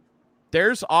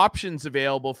 There's options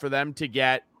available for them to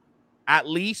get at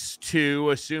least two,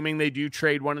 assuming they do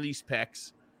trade one of these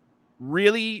picks.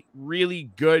 Really, really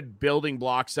good building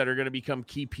blocks that are going to become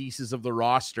key pieces of the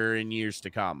roster in years to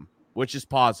come, which is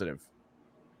positive.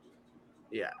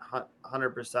 Yeah,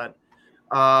 100%.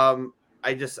 I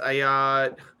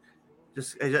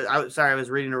was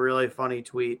reading a really funny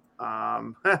tweet.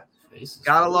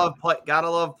 Gotta love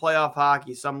playoff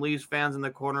hockey. Some Leafs fans in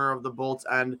the corner of the Bolts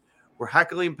end were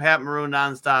heckling Pat Maroon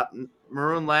nonstop.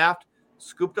 Maroon laughed,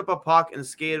 scooped up a puck, and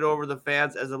skated over the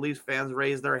fans as the Leafs fans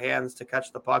raised their hands to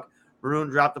catch the puck. Maroon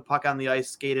dropped the puck on the ice,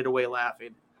 skated away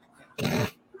laughing.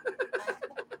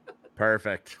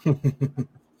 Perfect.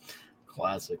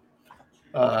 Classic.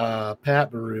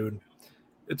 Pat Maroon.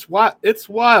 It's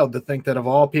wild to think that of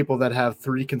all people that have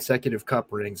 3 consecutive cup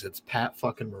rings, it's Pat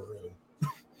fucking Maroon.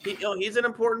 He's an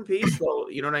important piece, though.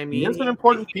 You know what I mean? He's an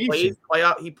important piece. He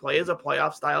plays a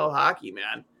playoff style of hockey,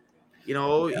 man.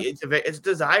 It's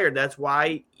desired. That's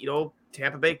why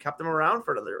Tampa Bay kept him around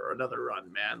for another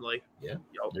run, man. Like,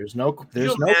 there's no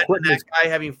that guy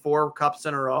having 4 cups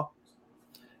in a row.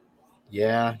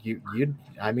 Yeah, you'd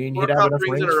have enough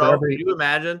rings in a row. Can you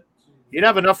imagine? You'd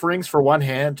have enough rings for one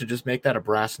hand to just make that a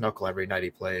brass knuckle every night he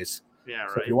plays. Yeah,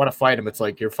 so right. If you want to fight him, it's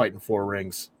like you're fighting 4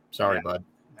 rings. Sorry, bud.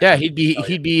 Yeah, he'd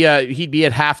be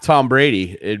at half Tom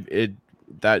Brady.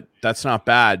 That's not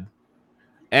bad.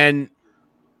 And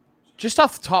just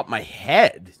off the top of my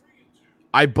head,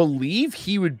 I believe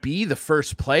he would be the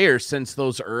first player since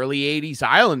those early 80s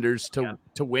Islanders to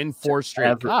win 4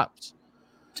 straight cups.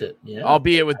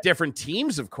 Albeit with different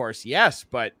teams, of course, yes.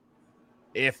 But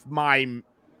if my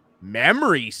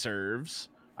memory serves,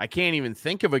 I can't even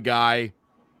think of a guy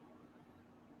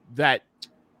that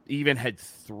even had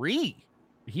 3.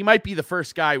 He might be the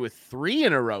first guy with 3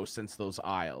 in a row since those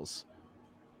Isles.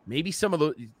 Maybe some of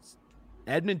the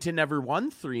Edmonton never won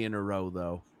 3 in a row,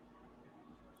 though.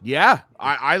 Yeah,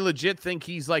 I legit think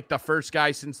he's like the first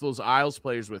guy since those Isles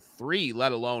players with 3,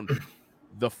 let alone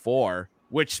the 4.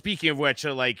 Which, speaking of which,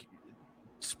 like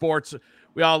sports,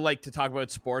 we all like to talk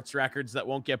about sports records that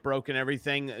won't get broken.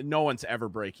 Everything. No one's ever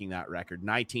breaking that record.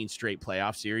 19 straight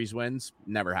playoff series wins,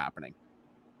 never happening.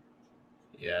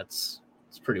 Yeah, it's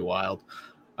pretty wild.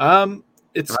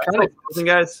 It's kind of,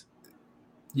 guys.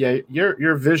 Yeah,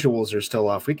 your visuals are still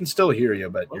off. We can still hear you,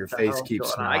 but your face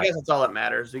keeps smiling. I guess that's all that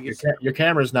matters. Your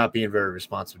camera's not being very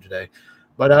responsive today.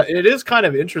 But it is kind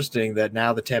of interesting that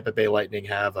now the Tampa Bay Lightning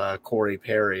have Corey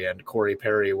Perry, and Corey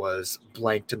Perry was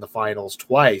blanked in the finals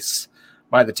twice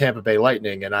by the Tampa Bay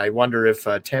Lightning. And I wonder if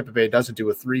Tampa Bay doesn't do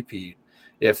a three-peat,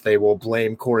 if they will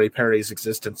blame Corey Perry's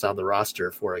existence on the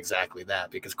roster for exactly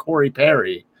that, because Corey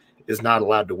Perry is not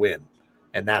allowed to win.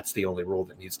 And that's the only rule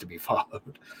that needs to be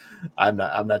followed. I'm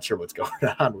not sure what's going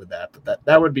on with that, but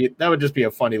that would just be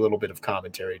a funny little bit of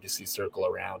commentary to see circle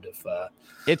around. If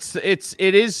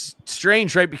it is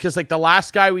strange, right? Because like the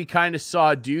last guy we kind of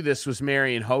saw do this was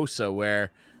Marian Hossa,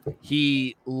 where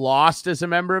he lost as a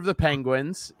member of the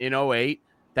Penguins in 2008.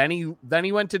 Then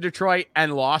he went to Detroit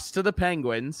and lost to the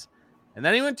Penguins, and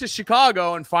then he went to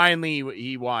Chicago and finally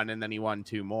he won, and then he won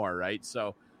 2 more, right?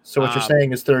 So what you're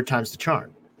saying is third time's the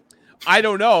charm. I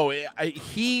don't know.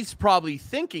 He's probably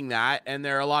thinking that, and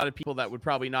there are a lot of people that would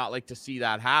probably not like to see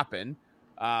that happen.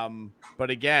 But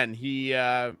again, he's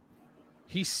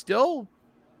still,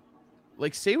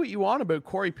 like, say what you want about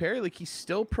Corey Perry, like he's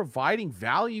still providing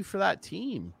value for that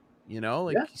team. He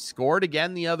scored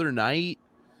again the other night.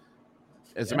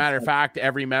 As a matter of fact,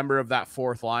 every member of that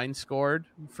 4th line scored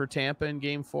for Tampa in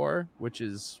Game 4, which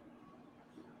is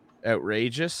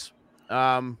outrageous.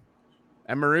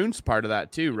 And Maroon's part of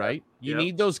that too, right? You Yep.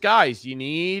 need those guys. You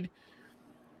need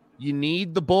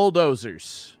the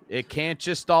bulldozers. It can't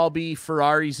just all be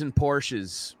Ferraris and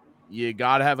Porsches. You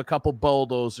got to have a couple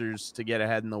bulldozers to get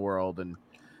ahead in the world, and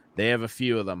they have a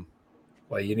few of them.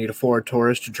 Well, you need a Ford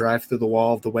Taurus to drive through the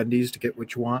wall of the Wendy's to get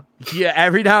what you want. Yeah,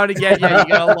 every now and again,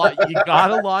 you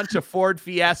gotta launch a Ford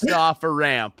Fiesta off a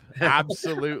ramp.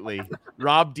 Absolutely,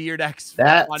 Rob Dyrdek's.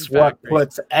 That's what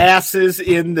puts asses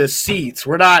in the seats.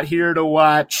 We're not here to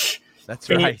watch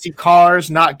fancy cars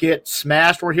not get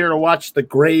smashed. We're here to watch the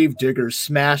grave diggers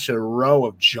smash a row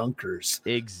of junkers.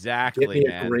 Exactly, Get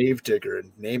me a grave digger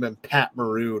and name him Pat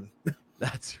Maroon.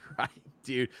 That's right,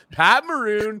 dude. Pat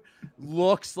Maroon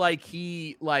looks like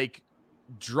he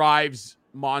drives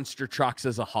monster trucks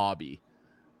as a hobby.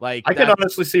 Like, I can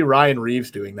honestly see Ryan Reeves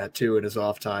doing that too in his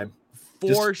off time.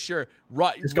 For sure.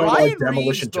 Ryan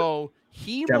Reeves, though,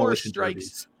 he more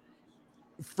strikes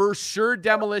for sure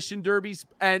demolition derbies,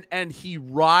 and he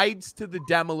rides to the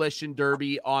demolition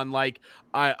derby on like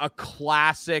a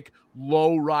classic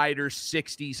lowrider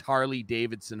 60s Harley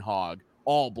Davidson hog,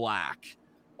 all black,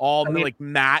 like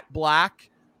matte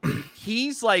black.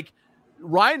 He's like,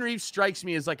 Ryan Reeves strikes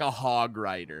me as like a hog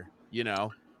rider, you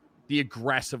know, the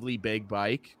aggressively big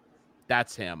bike.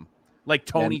 That's him. Like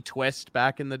Tony Twist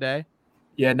back in the day.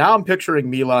 Yeah, now I'm picturing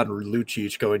Milan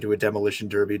Lucic going to a demolition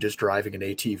derby, just driving an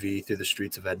ATV through the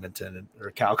streets of Edmonton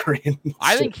or Calgary.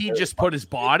 I think he just put his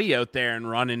body out there and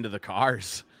run into the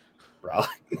cars.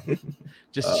 Probably.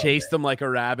 Just chase them like a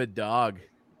rabid dog.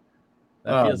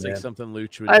 That feels like something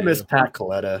Luch would do. I miss Pat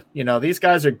Coletta. You know, these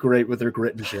guys are great with their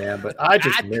grit and jam, but I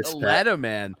just miss Coletta,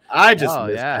 man. I just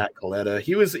miss Pat Coletta.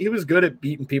 He was good at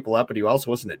beating people up, but he also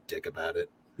wasn't a dick about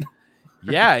it.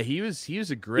 Yeah, he was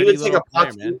a gritty little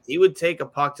player, man. He would take a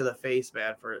puck to the face,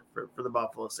 man, for the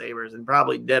Buffalo Sabres, and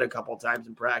probably did a couple times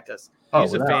in practice.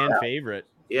 He's a fan favorite.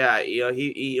 Yeah,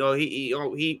 he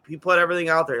put everything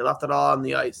out there. He left it all on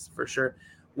the ice for sure.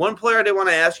 One player I did want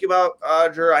to ask you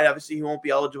about, Drew. Obviously he won't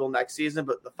be eligible next season,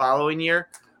 but the following year,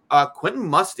 Quentin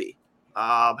Musty,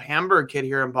 Hamburg kid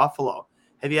here in Buffalo.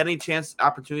 Have you had any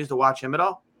opportunities to watch him at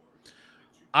all?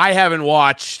 I haven't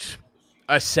watched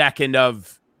a second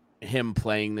of him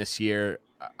playing this year.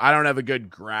 I don't have a good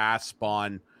grasp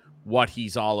on what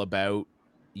he's all about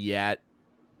yet.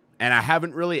 And I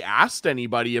haven't really asked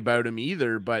anybody about him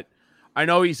either, but I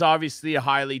know he's obviously a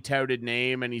highly touted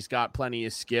name and he's got plenty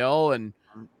of skill. And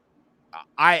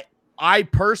I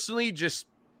personally, just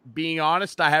being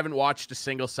honest, I haven't watched a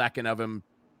single second of him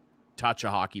touch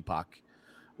a hockey puck.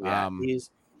 Yeah,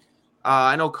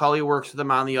 I know Cully works with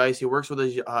him on the ice. He works with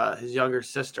his younger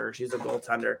sister. She's a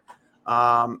goaltender.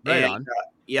 But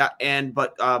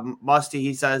Musty,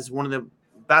 he says, one of the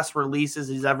best releases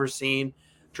he's ever seen.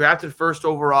 Drafted first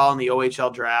overall in the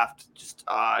OHL draft.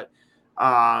 I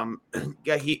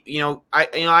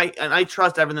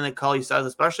trust everything that Cully says,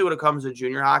 especially when it comes to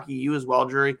junior hockey. You as well,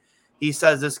 Drury. He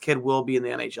says this kid will be in the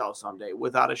NHL someday,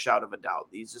 without a shadow of a doubt.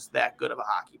 He's just that good of a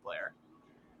hockey player.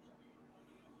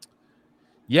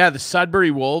 Yeah, the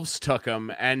Sudbury Wolves took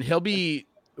him, and he'll be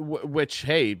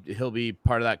he'll be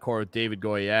part of that core with David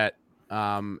Goyette.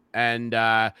 I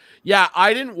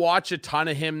didn't watch a ton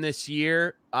of him this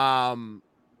year.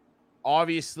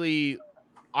 Obviously,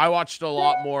 I watched a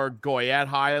lot more Goyette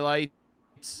highlights.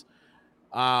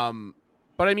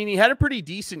 But I mean, he had a pretty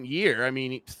decent year. I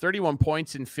mean, 31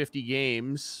 points in 50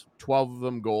 games, 12 of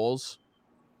them goals.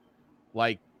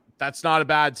 Like, that's not a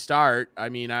bad start. I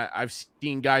mean, I've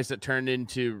seen guys that turned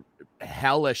into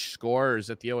hellish scorers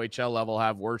at the OHL level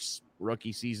have worse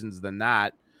rookie seasons than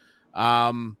that.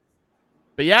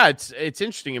 But yeah, it's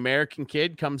interesting. American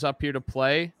kid comes up here to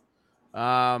play.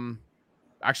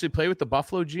 Actually play with the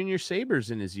Buffalo Junior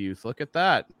Sabres in his youth. Look at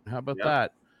that. How about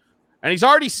that? And he's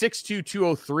already 6'2",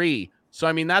 203. So,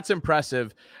 I mean, that's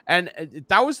impressive. And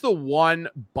that was the one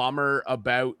bummer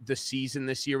about the season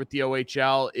this year with the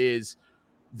OHL is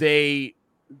they,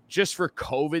 just for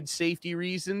COVID safety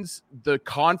reasons, the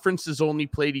conferences only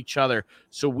played each other.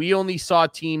 So we only saw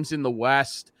teams in the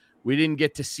West. We didn't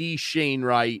get to see Shane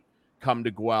Wright come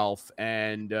to Guelph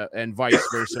and vice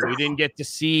versa. We didn't get to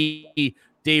see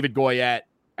David Goyette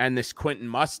and this Quentin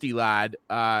Musty lad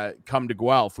come to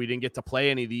Guelph. We didn't get to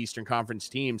play any of the Eastern Conference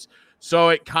teams. So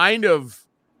it kind of,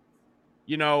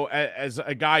 you know, as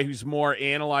a guy who's more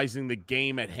analyzing the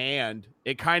game at hand,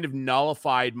 it kind of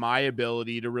nullified my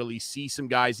ability to really see some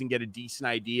guys and get a decent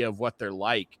idea of what they're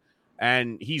like.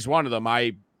 And he's one of them.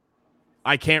 I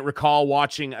can't recall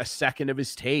watching a second of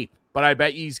his tape, but I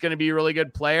bet he's going to be a really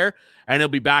good player, and he'll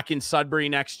be back in Sudbury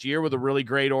next year with a really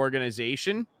great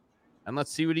organization. And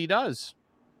let's see what he does.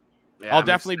 Yeah, I'll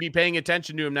definitely be paying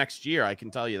attention to him next year. I can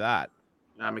tell you that.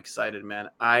 I'm excited, man.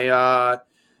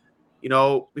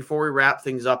 Before we wrap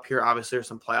things up here, obviously there's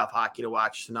some playoff hockey to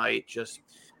watch tonight. Just,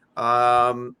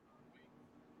 any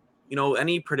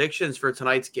predictions for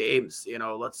tonight's games?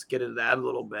 Let's get into that a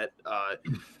little bit.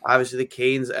 Obviously the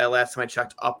Canes, last time I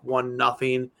checked, up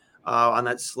 1-0 on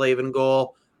that Slavin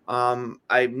goal. I'm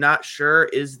not sure.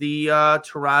 Is the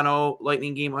Toronto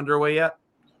Lightning game underway yet?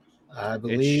 I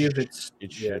believe it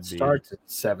starts at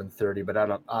 7:30, but I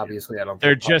don't.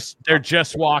 They're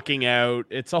just walking out.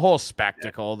 It's a whole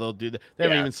spectacle. They'll do. They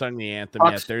haven't even sung the anthem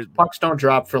yet. Pucks don't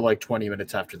drop for like 20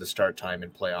 minutes after the start time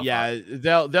in playoff. Yeah,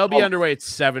 they'll be underway at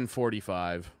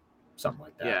 7:45, something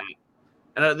like that. Yeah,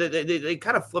 and they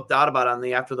kind of flipped out about it on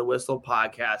the After the Whistle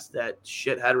podcast, that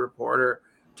shithead reporter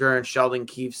during Sheldon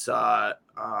Keefe's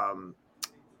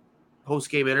post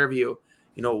game interview.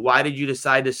 Why did you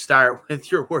decide to start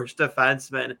with your worst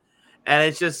defenseman? And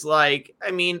it's just like,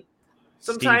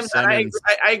 sometimes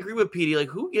I agree with PD. Like,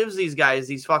 who gives these guys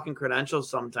these fucking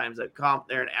credentials sometimes that come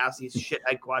there and ask these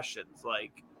shithead questions?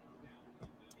 Like,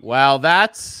 well,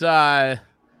 that's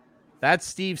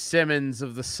Steve Simmons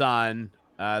of the Sun,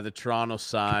 the Toronto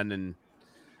Sun, and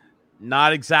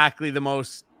not exactly the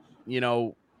most,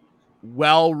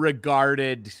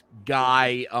 well-regarded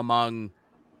guy among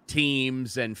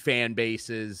teams and fan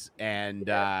bases and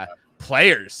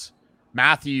players.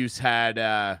 Matthews had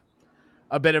a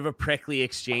bit of a prickly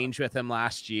exchange with him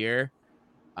last year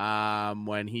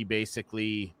when he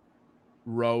basically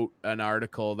wrote an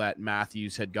article that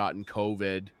Matthews had gotten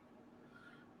COVID.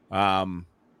 And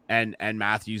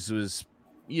Matthews was,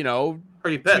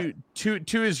 pretty pissed.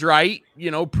 To his right,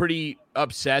 pretty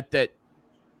upset that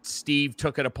Steve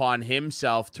took it upon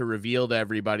himself to reveal to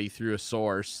everybody through a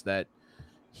source that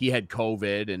he had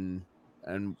COVID and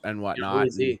whatnot.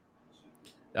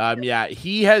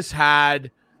 He has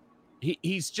had.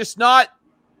 He's just not.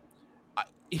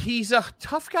 He's a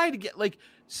tough guy to get. Like,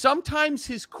 sometimes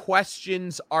his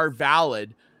questions are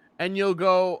valid, and you'll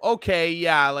go, okay,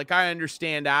 yeah, like I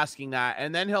understand asking that,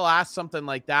 and then he'll ask something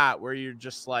like that where you're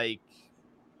just like,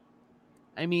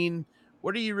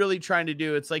 what are you really trying to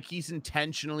do? It's like he's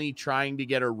intentionally trying to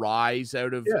get a rise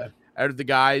out of the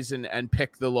guys and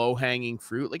pick the low hanging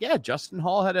fruit. Like, yeah, Justin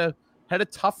Hall had a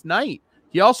tough night.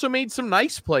 He also made some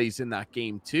nice plays in that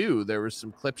game too. There was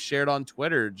some clips shared on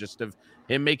Twitter just of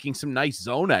him making some nice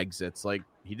zone exits. Like,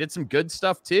 he did some good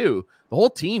stuff too. The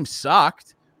whole team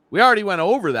sucked. We already went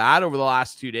over that over the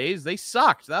last 2 days. They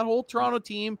sucked. That whole Toronto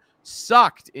team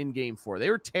sucked in game 4. They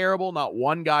were terrible. Not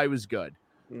one guy was good.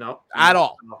 No. At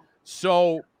all.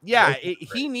 So, yeah,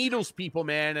 he needles people,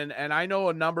 man. And I know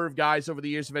a number of guys over the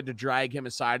years have had to drag him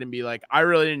aside and be like, I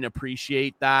really didn't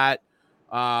appreciate that.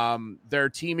 There are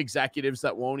team executives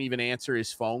that won't even answer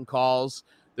his phone calls.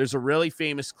 There's a really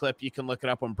famous clip. You can look it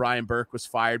up when Brian Burke was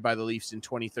fired by the Leafs in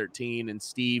 2013. And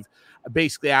Steve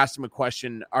basically asked him a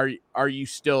question. Are you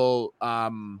still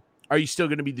going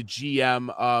to be the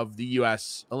GM of the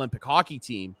U.S. Olympic hockey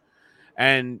team?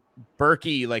 And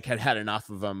Berkey had enough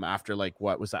of him after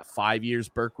what was that, 5 years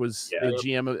Burke was the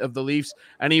GM of the Leafs.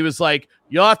 And he was like,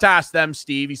 you'll have to ask them,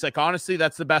 Steve. He's like, honestly,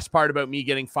 that's the best part about me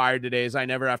getting fired today is I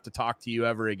never have to talk to you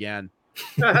ever again.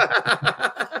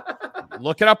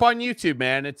 Look it up on YouTube,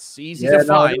 man. It's easy to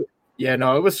find.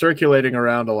 It was circulating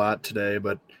around a lot today,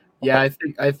 but yeah,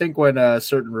 I think when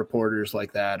certain reporters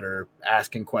like that are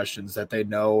asking questions that they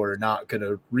know are not going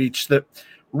to reach their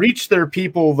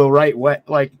people the right way,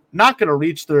 like not going to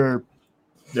reach their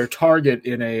target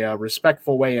in a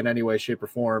respectful way in any way, shape, or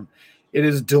form, it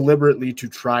is deliberately to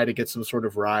try to get some sort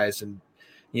of rise and,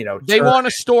 they want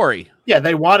a story. Yeah,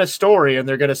 they want a story, and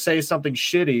they're going to say something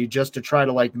shitty just to try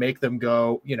to make them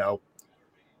go,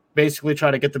 basically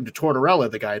try to get them to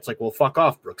Tortorella the guy. It's like, well, fuck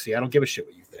off, Brooksy. I don't give a shit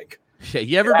what you think. Yeah,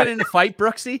 you ever been in a fight,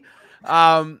 Brooksy?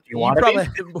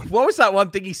 What was that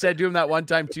one thing he said to him that one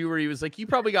time too, where he was like, "You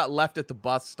probably got left at the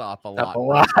bus stop a lot."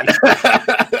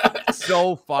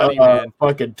 So funny, man.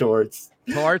 Fucking Torts.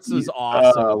 Torts was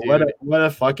awesome. What a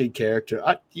fucking character.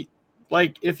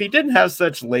 If he didn't have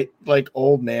such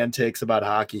old man takes about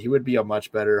hockey, he would be a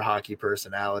much better hockey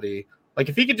personality.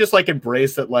 If he could just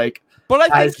embrace that,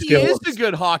 but I think he is a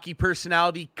good hockey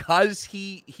personality because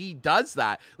he does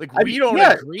that. We don't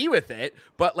agree with it,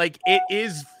 but it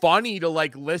is funny to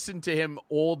listen to him,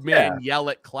 old man, yell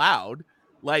at Cloud.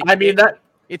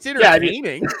 It's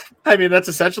entertaining. That's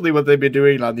essentially what they've been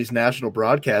doing on these national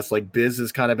broadcasts. Biz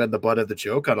has kind of been the butt of the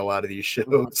joke on a lot of these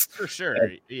shows. For sure.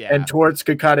 And Torts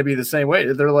could kind of be the same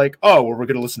way. They're like, oh, well, we're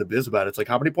going to listen to Biz about it. It's like,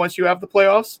 how many points do you have in the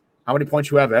playoffs? How many points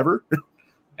you have ever?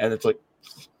 And it's like,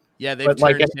 yeah, they've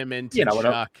turned him into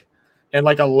Chuck. In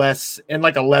a less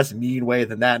mean way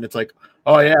than that. And it's like,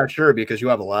 oh yeah, sure, because you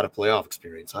have a lot of playoff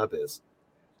experience, huh, Biz?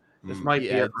 This might be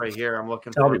it right here. I'm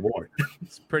looking Tell for me more.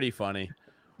 It's pretty funny.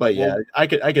 But yeah, I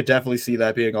could definitely see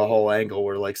that being a whole angle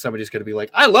where like somebody's going to be like,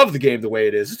 I love the game the way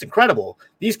it is. It's incredible.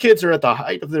 These kids are at the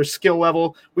height of their skill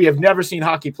level. We have never seen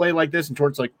hockey play like this. And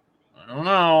Tort's like, I don't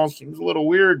know. Seems a little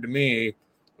weird to me. I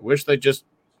wish they just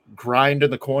grind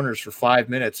in the corners for 5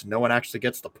 minutes and no one actually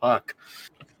gets the puck.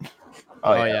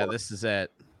 Oh yeah, this is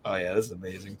it. Oh yeah, this is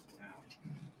amazing.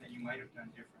 That you might have done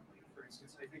differently. For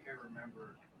instance, I think I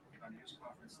remember on news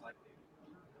conference like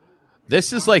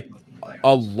This is like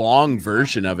a long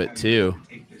version of it too.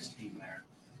 take this team there.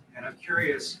 And I'm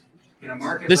curious, in a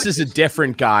market This like is a this,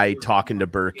 different guy talking to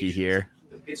Berkey here.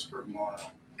 the Pittsburgh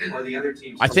model or the other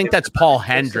teams. I think that's Paul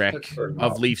Hendrick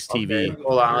of Leafs TV.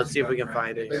 Hold on, let's see if we can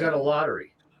find it. They got a lottery.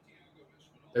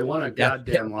 They won a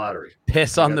goddamn lottery.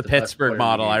 Piss on the They got best Pittsburgh player in the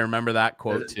model. game. I remember that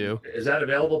quote too. Is that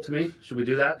available to me? Should we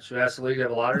do that? Should we ask the league to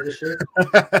have a lottery this year?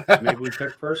 Maybe we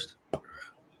pick first.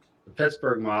 The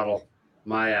Pittsburgh model,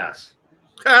 my ass.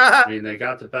 I mean, they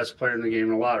got the best player in the game in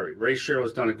the lottery. Ray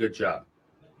Shirley's done a good job.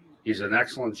 He's an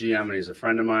excellent GM and he's a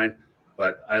friend of mine.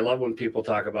 But I love when people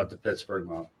talk about the Pittsburgh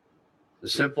model. The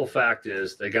simple fact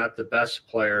is they got the best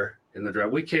player in the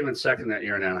draft. We came in second that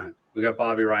year in Anaheim. We got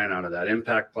Bobby Ryan out of that.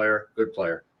 Impact player, good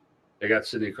player. They got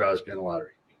Sidney Crosby in the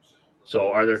lottery. So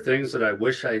are there things that I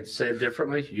wish I'd said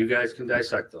differently? You guys can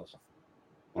dissect those.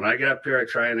 When I get up here, I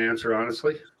try and answer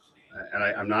honestly. And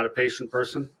I'm not a patient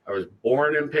person. I was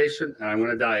born impatient, and I'm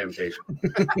going to die impatient.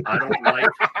 I don't like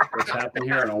what's happened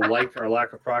here. I don't like our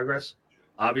lack of progress.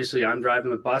 Obviously, I'm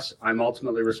driving the bus. I'm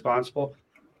ultimately responsible.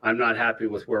 I'm not happy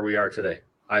with where we are today.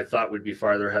 I thought we'd be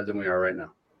farther ahead than we are right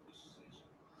now.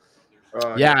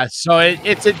 Yeah, so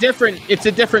it's a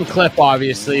different clip.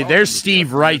 Obviously, there's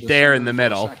Steve right there in the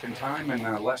middle. Second time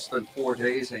in less than 4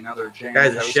 days, another jam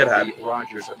Guy's a house shithead. at the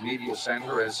Rogers Media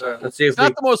Center is Let's see if we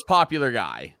Not the most popular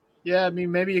guy. Yeah, I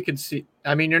mean, maybe you can see.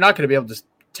 I mean, you're not going to be able to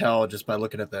tell just by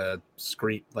looking at the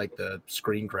screen, like the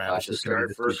screen grab. It's just going to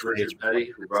be First, Richard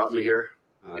Petty, who brought me here.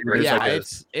 There's Yeah, like a-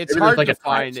 it's maybe hard there's to like a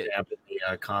find it. timestamp in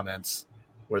the comments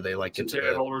where they like get to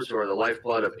Ticket the, holders who are the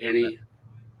lifeblood of any.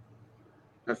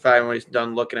 I find when he's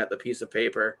done looking at the piece of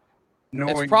paper.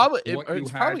 It's probably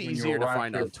easier to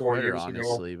find on Twitter,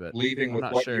 honestly, but leaving I'm with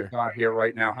not what sure. you've got here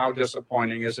right now. How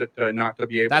disappointing is it not to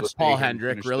be able That's to pay Paul him to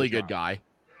Hendrick, finish really the good job? guy.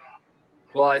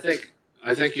 Well, I think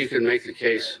you can make the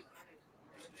case.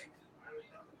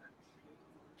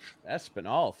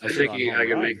 Espinal. I think I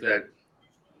can make that.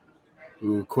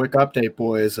 Ooh, quick update,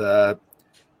 boys.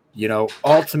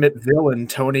 Ultimate villain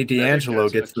Tony D'Angelo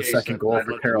that's gets the the case second that goal I'd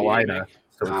for like to Carolina.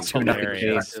 So Um, it's 2-0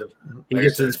 hilarious. game. He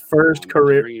gets his first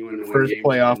career, first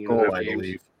playoff goal, I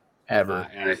believe, ever.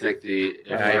 And I think if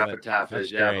the epitaph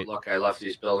is, great. but look, I left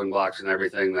these building blocks and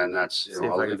everything, then that's, See if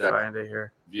I'll I leave can that, find it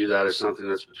here. view that as something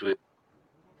that's between.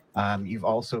 You've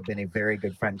also been a very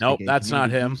good friend. to Nope, the that's not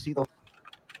community. him. You see the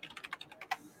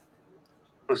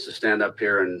Wants to stand up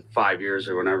here in 5 years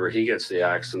or whenever he gets the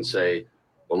axe and say,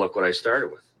 well, look what I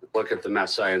started with. Look at the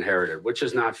mess I inherited, which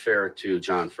is not fair to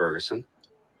John Ferguson.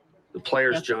 The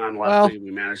players John left,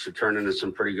 we managed to turn into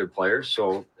some pretty good players,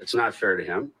 so it's not fair to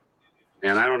him.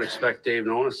 And I don't expect Dave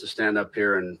Nonis to stand up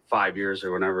here in 5 years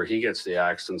or whenever he gets the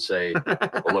axe and say,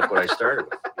 well, look what I started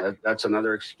with. That's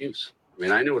another excuse. I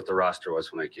mean, I knew what the roster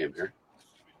was when I came here.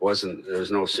 There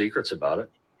was no secrets about it.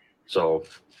 So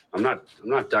I'm not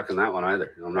ducking that one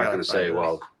either. I'm not going to say,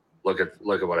 well, look at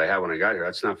what I had when I got here.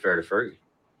 That's not fair to Fergie.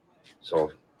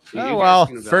 So you guys well,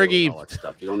 can evaluate all Fergie that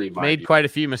stuff. You don't need my made view. quite a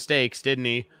few mistakes, didn't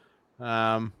he?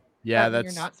 Yeah, You're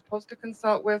that's not supposed to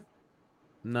consult with.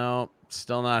 no,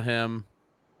 still not him.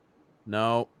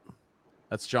 No,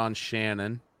 that's John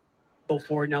Shannon. Go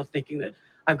forward now, thinking that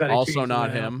I've got to Also change not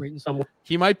the way I him. operate in some way.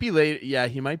 He might be late. Yeah,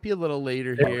 he might be a little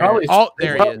later Yeah, here. probably-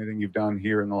 There he is. Anything you've done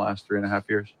here in the last 3.5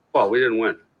 years? Well, we didn't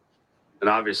win. And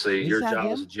obviously, Is your that job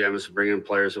him? as a GM is to bring in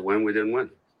players that win. We didn't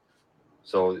win.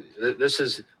 So this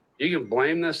is, you can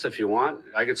blame this if you want.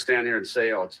 I could stand here and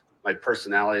say, oh, it's my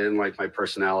personality. I didn't like my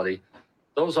personality.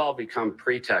 Those all become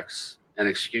pretexts and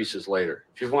excuses later.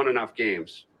 If you've won enough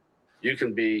games, you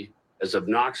can be as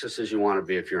obnoxious as you want to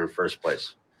be if you're in first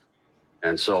place.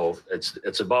 And so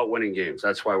it's about winning games.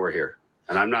 That's why we're here.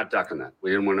 And I'm not ducking that. We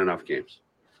didn't win enough games.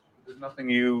 There's nothing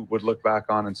you would look back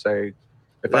on and say,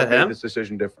 if Is I that made him? this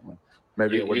decision differently,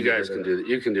 maybe it You wouldn't guys be can today. do that.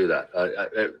 You can do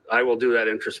that. I will do that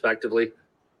introspectively,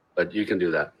 but you can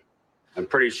do that. I'm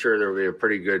pretty sure there will be a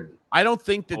pretty good. I don't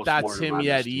think that's Postmortem him on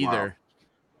yet this tomorrow. either.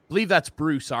 I believe that's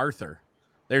Bruce Arthur.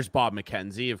 There's Bob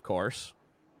McKenzie, of course.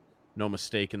 No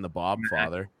mistake in the Bob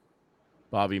father.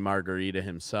 Bobby Margarita I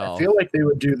himself. feel like they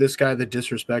would do this guy the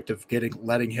disrespect of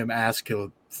letting him ask a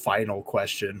final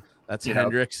question. That's you know.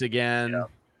 Hendricks again. Yeah.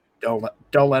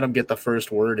 Don't let him get the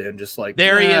first word in. Just like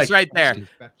There he is, right there.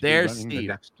 There's running Steve. the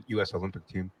next U.S. Olympic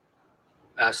team.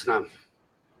 Ask them.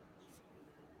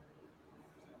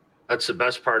 That's the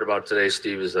best part about today,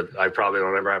 Steve, is that I probably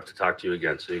don't ever have to talk to you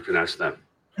again, so you can ask them.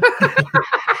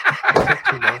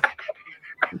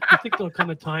 I think there'll come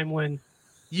a time when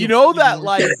You know that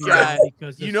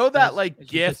because you know that like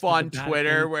it's GIF just on the bad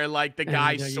Twitter thing. where like the And,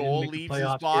 guy's you didn't soul make the leaves his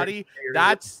playoffs, body. you're-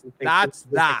 That's you're-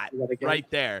 that you're- right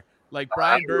there. Like I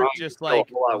Brian don't Burke know. just It's still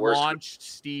like a whole lot worse. launched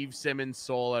Steve Simmons'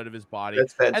 soul out of his body.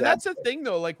 That's And that's fantastic. the thing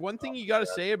though. Like one thing you got to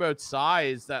say about Cy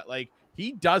is that like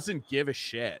he doesn't give a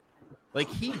shit. Like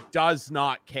he does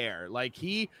not care. Like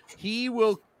he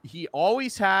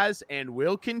always has and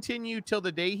will continue till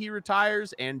the day he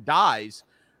retires and dies.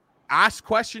 Ask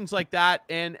questions like that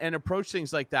and approach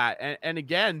things like that. And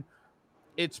again,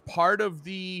 it's part of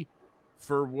the,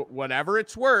 for whatever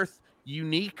it's worth,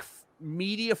 unique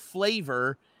media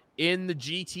flavor in the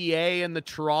GTA and the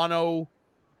Toronto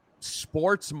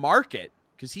sports market.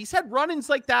 Because he's had run-ins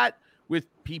like that with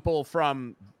people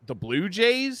from the Blue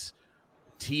Jays,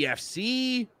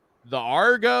 TFC, the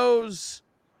Argos,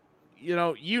 you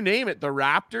know, you name it, the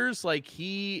Raptors. Like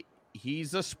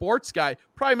he's a sports guy,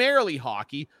 primarily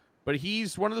hockey, but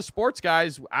he's one of the sports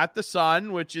guys at the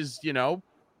Sun, which is, you know,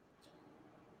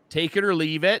 take it or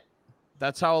leave it.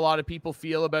 That's how a lot of people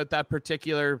feel about that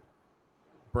particular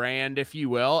brand, if you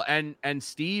will. And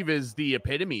Steve is the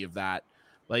epitome of that.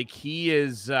 Like he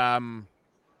is,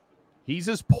 he's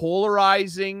as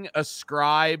polarizing a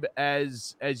scribe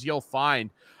as you'll find.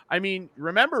 I mean,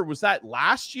 remember, was that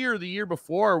last year or the year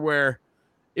before where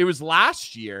it was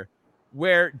last year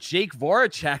where Jake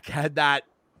Voracek had that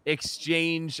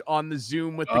exchange on the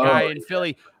Zoom with the guy in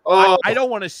Philly? Oh. I don't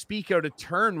want to speak out of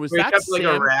turn. Was Where he that kept like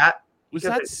a Sam? rat? Was He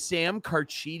kept that it- Sam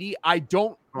Carchidi? I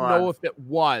don't Come know on. if it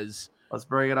was. Let's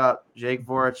bring it up. Jake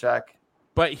Voracek.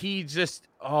 But he just,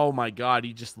 oh my God,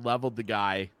 he just leveled the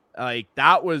guy. Like,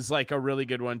 that was like a really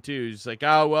good one, too. He's like,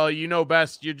 oh, well, you know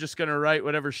best. You're just going to write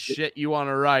whatever shit you want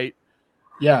to write.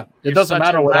 Yeah, it You're doesn't such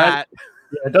matter a what rat.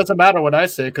 it doesn't matter what I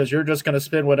say because you're just going to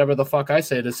spin whatever the fuck I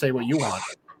say to say what you want.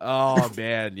 Oh,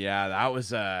 man. Yeah, that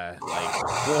was like,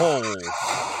 whoa.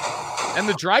 And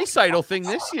the Draisaitl thing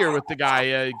this year with the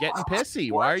guy getting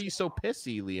pissy. Why are you so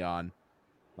pissy, Leon?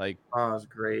 Like, oh, it was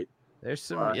great. There's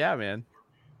some, yeah, man.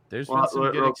 There's Well, been some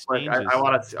good real quick, exchanges. I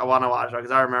want to watch it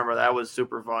because I remember that was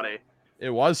super funny. It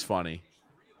was funny.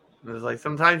 It was like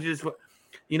sometimes you just,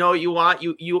 you know, you want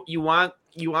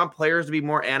players to be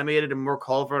more animated and more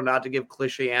colorful, and not to give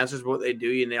cliche answers. But what they do,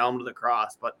 you nail them to the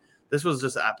cross. But this was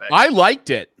just epic. I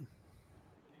liked it.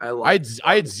 I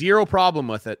had zero problem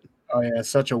with it. Oh yeah,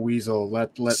 such a weasel.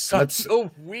 Let's Let's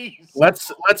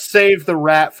save the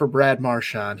rat for Brad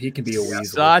Marchand. He can be a weasel.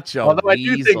 Such a Although I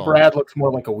do weasel. think Brad looks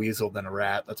more like a weasel than a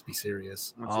rat. Let's be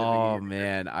serious. Oh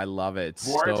man, I love it. It's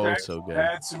Voracek so good.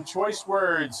 had some choice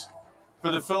words for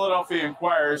the Philadelphia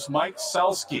Inquirer's Mike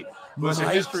Selsky, who has a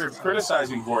history of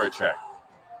criticizing Voracek.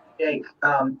 Jake,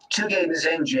 2 games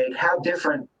in, Jake, how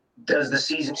different does the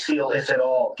season feel, if at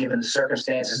all, given the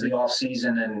circumstances of the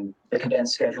offseason and the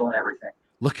condensed schedule and everything?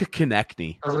 Look at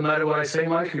Konechny. Doesn't matter what I say,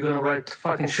 Mike. You're gonna write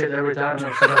fucking shit every time. And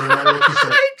it doesn't matter what you say.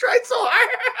 I tried so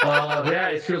hard. Yeah,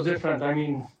 it feels different. I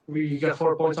mean, we got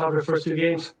 4 points out of the first 2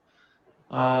 games.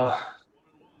 I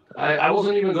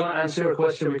wasn't even gonna answer your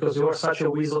question because you are such a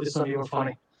weasel. It's not even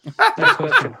funny. Next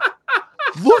question.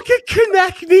 Look at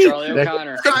Konechny. Charlie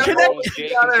O'Connor.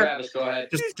 Jake and Travis, go ahead.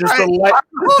 Just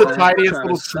the tiniest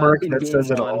little smirk that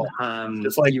says it all.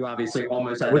 Just like you obviously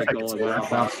almost had that goal as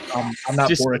well. I'm not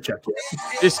Just- Voracek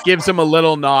yet. Just gives him a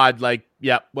little nod, like,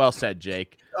 "Yep, well said,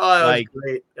 Jake." Oh, that was like,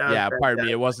 great. That was yeah, pardon me,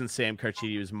 fantastic. it wasn't Sam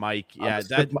Carchidi, it was Mike. Yeah, just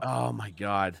that. sip Oh my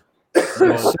God. I'm So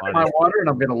gonna sip my funny. water, and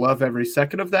I'm gonna love every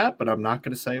second of that, but I'm not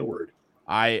gonna say a word.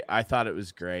 I thought it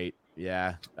was great.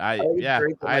 Yeah, I think it's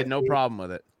great that I had my no team problem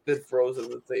with it. Been frozen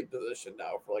in the same position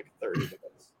now for like 30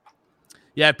 minutes.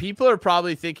 Yeah, people are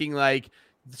probably thinking like,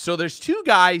 so there's 2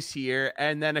 guys here,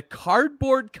 and then a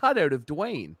cardboard cutout of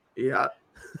Dwayne. Yeah.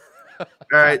 All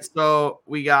right. So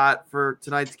we got for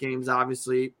tonight's games,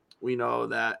 obviously, we know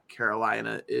that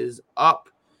Carolina is up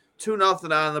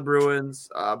 2-0 on the Bruins.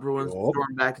 Bruins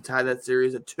stormed back to tie that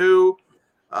series at 2.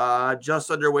 Just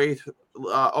underway,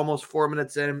 almost 4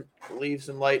 minutes in. Leafs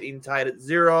and Lightning tied at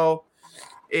 0.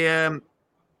 And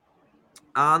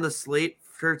on the slate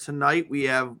for tonight, we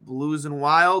have Blues and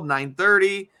Wild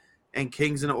 9:30, and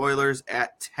Kings and Oilers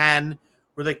at 10,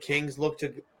 where the Kings look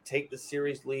to take the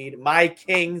series lead. My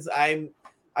Kings, I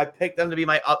picked them to be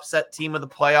my upset team of the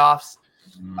playoffs,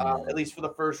 at least for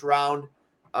the first round.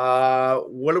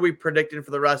 What are we predicting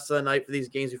for the rest of the night for these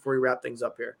games before we wrap things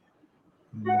up here?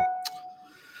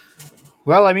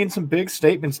 Well, I mean, some big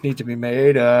statements need to be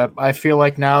made. I feel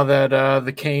like now that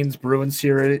the Canes Bruins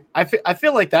series, I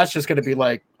feel like that's just going to be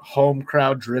like home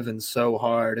crowd driven so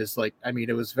hard. Is like, I mean,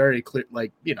 it was very clear.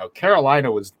 Like, you know,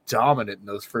 Carolina was dominant in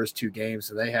those first two games,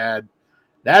 and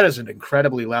that is an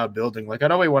incredibly loud building. Like, I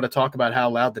know we want to talk about how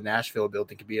loud the Nashville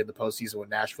building can be in the postseason when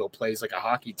Nashville plays like a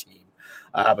hockey team,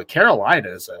 but Carolina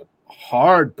is a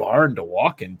hard barn to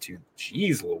walk into.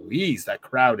 Jeez Louise, that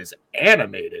crowd is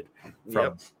animated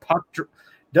from puck.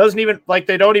 Doesn't even like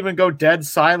they don't even go dead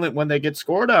silent when they get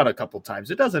scored on a couple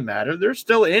times. It doesn't matter. They're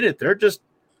still in it.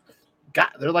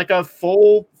 They're like a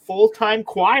full-time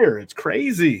choir. It's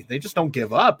crazy. They just don't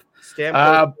give up.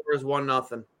 Stamkos scores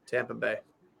 1-0 Tampa Bay.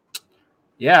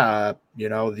 Yeah, you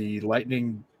know, the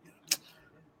Lightning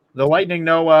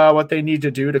know what they need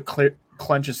to do to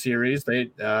clinch a series.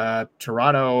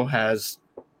 Toronto has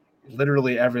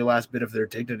literally every last bit of their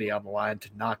dignity on the line to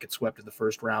not get swept in the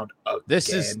first round again.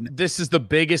 This is the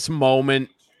biggest moment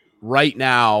right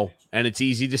now, and it's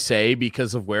easy to say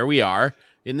because of where we are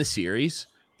in the series.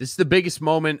 This is the biggest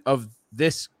moment of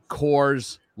this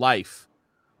core's life.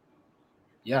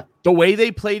 Yeah. The way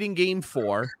they played in game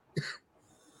 4,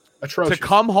 atrocious. To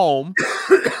come home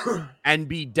and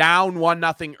be down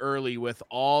 1-0 early with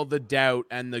all the doubt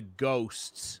and the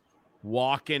ghosts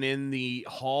walking in the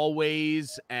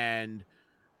hallways and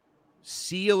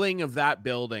ceiling of that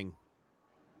building.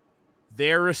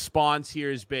 Their response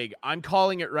here is big. I'm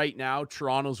calling it right now.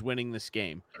 Toronto's winning this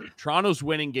game. Toronto's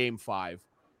winning game 5.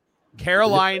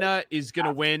 Carolina is going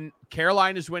to win.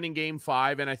 Carolina's winning game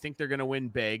 5, and I think they're going to win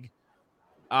big.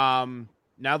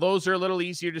 Now, those are a little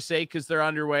easier to say because they're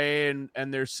underway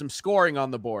and there's some scoring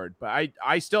on the board. But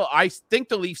I think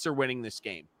the Leafs are winning this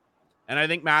game. And I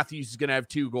think Matthews is going to have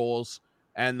 2 goals,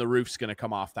 and the roof's going to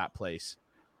come off that place.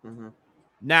 Mm-hmm.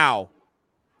 Now,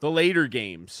 the later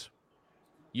games,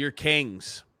 your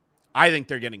Kings, I think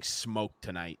they're getting smoked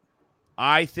tonight.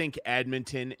 I think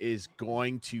Edmonton is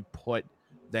going to put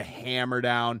the hammer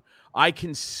down. I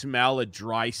can smell a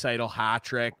Draisaitl hat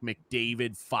trick,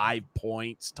 McDavid 5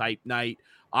 points type night.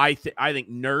 I think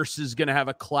Nurse is going to have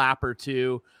a clap or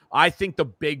 2. I think the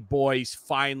big boys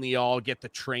finally all get the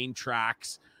train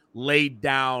tracks laid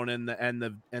down and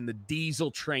the diesel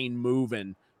train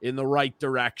moving in the right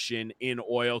direction in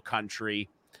oil country.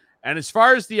 And as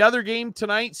far as the other game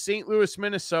tonight, St. Louis,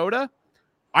 Minnesota,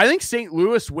 I think St.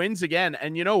 Louis wins again.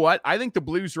 And you know what? I think the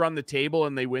Blues run the table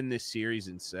and they win this series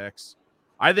in 6.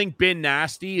 I think Ben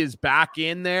Nasty is back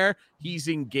in there. He's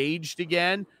engaged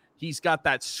again. He's got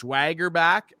that swagger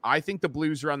back. I think the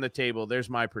Blues run the table. There's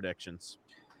my predictions.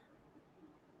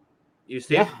 You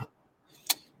see? Yeah.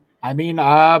 I mean,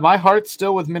 my heart's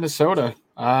still with Minnesota.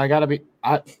 I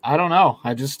don't know.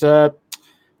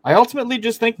 I ultimately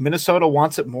just think Minnesota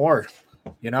wants it more.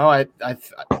 You know, I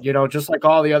just like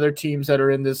all the other teams that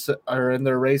are in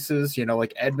their races, you know,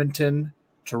 like Edmonton,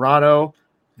 Toronto,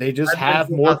 they just have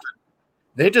more.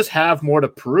 They just have more to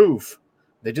prove.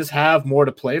 They just have more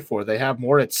to play for. They have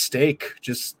more at stake,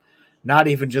 just not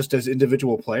even just as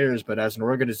individual players, but as an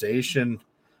organization.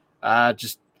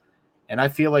 And I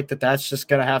feel like that's just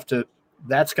going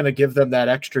to give them that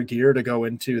extra gear to go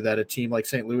into that a team like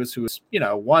St. Louis, who is, you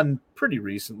know, won pretty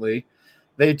recently,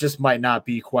 they just might not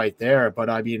be quite there. But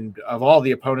I mean, of all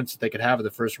the opponents that they could have in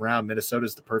the first round,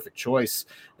 Minnesota's the perfect choice.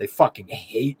 They fucking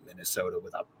hate Minnesota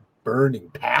with a burning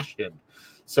passion.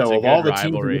 So of all the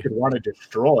teams that you could want to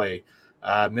destroy,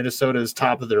 Minnesota is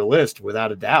top of their list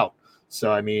without a doubt.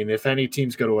 So, I mean, if any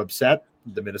team's going to upset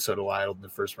the Minnesota Wild in the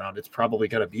first round, it's probably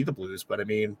going to be the Blues. But, I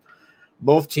mean,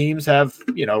 both teams have,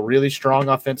 you know, really strong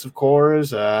offensive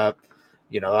cores.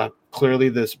 Clearly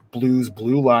this Blues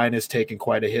blue line is taking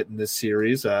quite a hit in this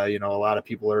series. A lot of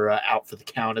people are out for the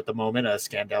count at the moment.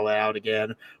 Scandella out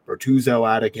again, Bertuzzo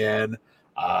out again.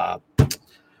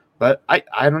 But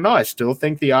I don't know. I still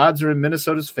think the odds are in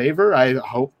Minnesota's favor.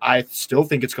 I still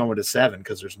think it's going to 7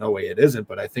 because there's no way it isn't.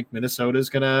 But I think Minnesota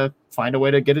is going to find a way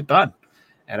to get it done.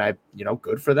 And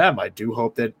good for them. I do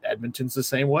hope that Edmonton's the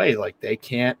same way. Like they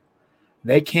can't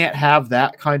have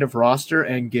that kind of roster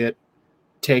and get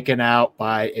taken out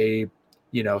by a,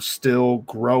 still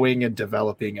growing and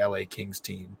developing LA Kings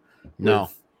team.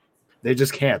 No, they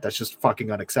just can't. That's just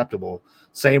fucking unacceptable.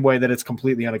 Same way that it's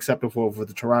completely unacceptable for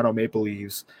the Toronto Maple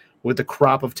Leafs with the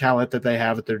crop of talent that they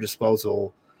have at their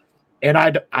disposal. And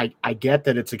I get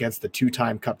that it's against the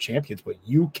 2-time Cup champions, but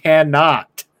you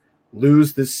cannot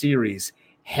lose this series.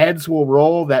 Heads will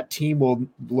roll. That team will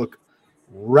look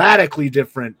radically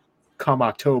different come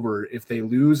October if they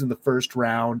lose in the first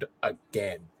round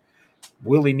again.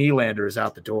 Willie Nylander is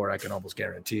out the door. I can almost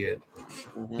guarantee it.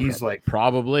 Mm-hmm. He's like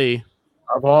probably.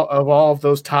 of all of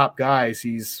those top guys,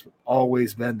 he's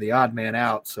always been the odd man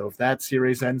out. So if that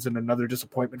series ends in another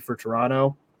disappointment for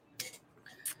Toronto,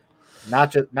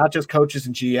 not just coaches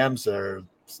and GMs are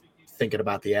thinking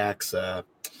about the axe.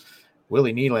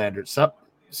 Willie Nylander,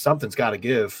 something's got to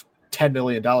give. $10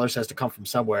 million has to come from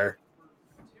somewhere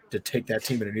to take that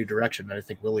team in a new direction. And I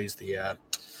think Willie's the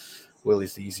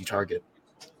easy target.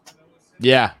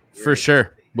 Yeah, for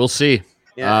sure. We'll see.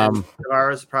 Yeah,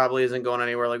 Tavares probably isn't going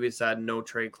anywhere. Like we said, no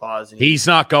trade clause. He's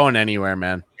not going anywhere,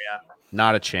 man. Yeah,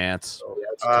 not a chance.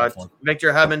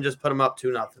 Victor Hedman just put him up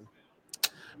 2-0.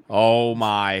 Oh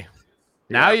my!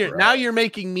 Now you're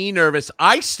making me nervous.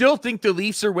 I still think the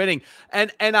Leafs are winning,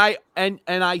 and I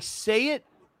say it.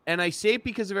 And I say it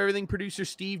because of everything producer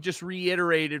Steve just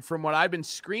reiterated from what I've been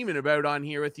screaming about on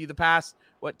here with you the past,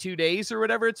 2 days or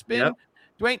whatever it's been. Yep.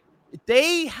 Dwayne,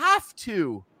 they have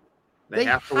to. They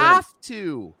have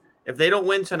to. If they don't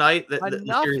win tonight, the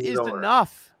enough series is over.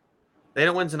 Enough. They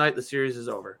don't win tonight, the series is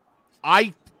over.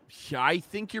 I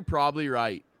think you're probably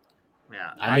right.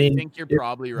 Yeah, I think you're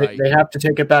probably right. They have to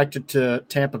take it back to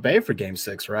Tampa Bay for Game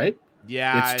 6, right?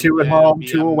 Yeah, it's 2 at home,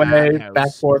 2 away,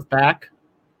 back, forth, back.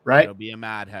 Right? It'll be a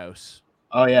madhouse.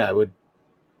 Oh, yeah. It would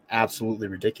absolutely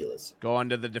ridiculous. Go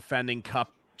onto the defending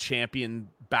cup champion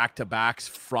back-to-backs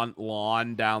front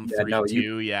lawn down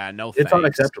 3-2. No it's thanks.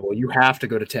 Unacceptable. You have to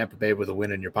go to Tampa Bay with a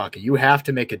win in your pocket. You have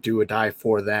to make it do or die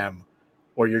for them,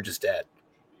 or you're just dead.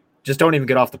 Just don't even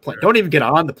get off the plane. Don't even get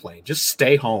on the plane. Just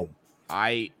stay home.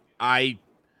 I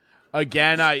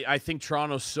think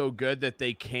Toronto's so good that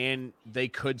they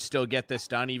could still get this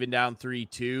done even down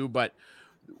 3-2, but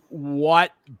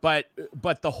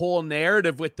the whole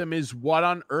narrative with them is, what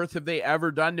on earth have they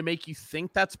ever done to make you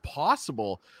think that's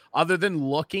possible, other than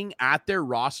looking at their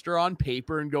roster on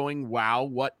paper and going, wow,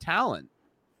 what talent.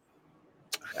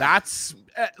 That's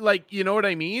you know what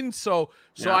I mean? So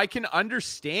I can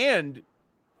understand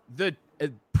the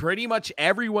pretty much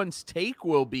everyone's take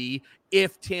will be,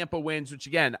 if Tampa wins, which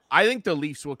again, I think the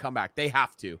Leafs will come back. They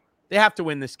have to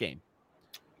win this game.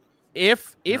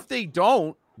 If they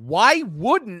don't, why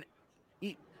wouldn't,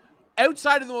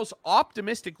 outside of the most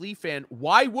optimistic Leaf fan,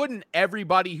 why wouldn't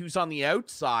everybody who's on the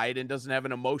outside and doesn't have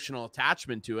an emotional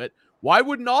attachment to it, why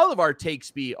wouldn't all of our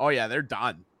takes be, oh yeah, they're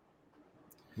done?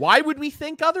 Why would we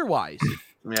think otherwise?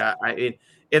 Yeah,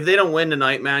 if they don't win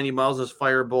tonight, man, you might as well just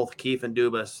fire both Keefe and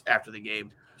Dubas after the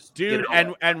game. Dude,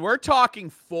 and we're talking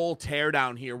full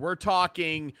teardown here. We're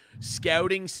talking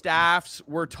scouting staffs.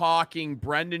 We're talking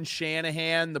Brendan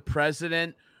Shanahan, the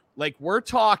president. We're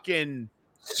talking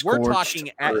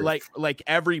like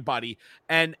everybody,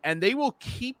 and they will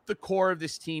keep the core of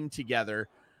this team together.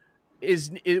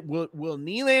 Will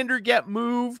Nylander get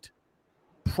moved?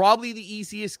 Probably the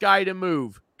easiest guy to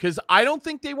move, because I don't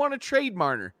think they want to trade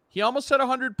Marner. He almost had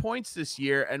 100 points this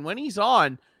year, and when he's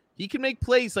on, he can make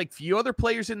plays like few other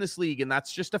players in this league, and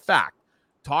that's just a fact.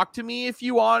 Talk to me if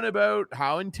you want about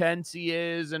how intense he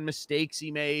is and mistakes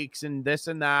he makes and this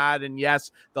and that. And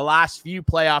yes, the last few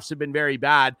playoffs have been very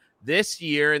bad. This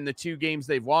year, in the 2 games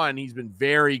they've won, he's been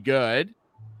very good.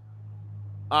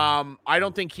 I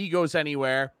don't think he goes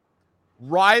anywhere.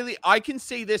 Riley, I can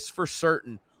say this for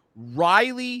certain.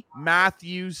 Riley,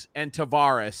 Matthews, and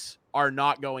Tavares are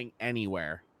not going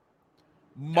anywhere.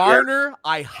 Marner,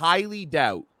 I highly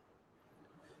doubt.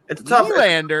 It's a tough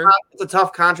Nylander. It's a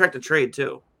tough contract to trade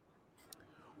too.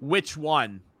 Which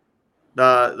one?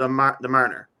 The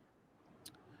Marner.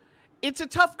 It's a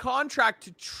tough contract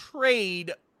to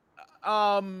trade.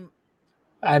 I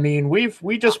mean,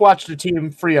 we just watched a team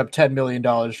free up $10 million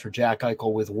for Jack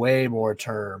Eichel with way more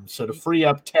term. So to free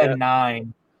up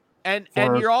 10-9. And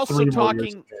you're also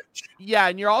talking,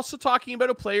 and you're also talking about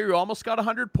a player who almost got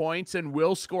 100 points and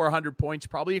will score 100 points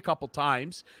probably a couple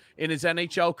times in his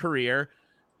NHL career.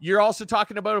 You're also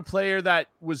talking about a player that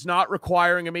was not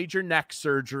requiring a major neck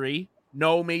surgery,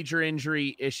 no major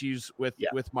injury issues with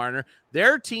Marner.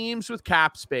 There are teams with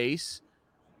cap space,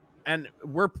 and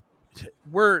we're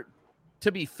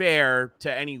to be fair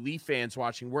to any Leaf fans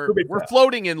watching, we're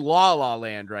floating in la la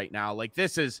land right now. Like,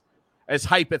 this is as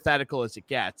hypothetical as it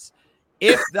gets.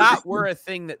 If that were a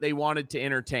thing that they wanted to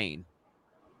entertain,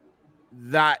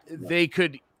 that they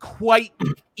could quite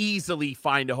easily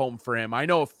find a home for him. I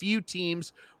know a few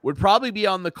teams would probably be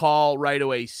on the call right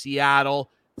away.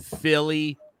 Seattle,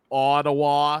 Philly,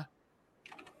 Ottawa.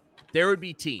 There would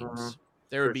be teams.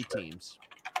 There would be teams.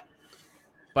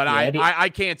 But I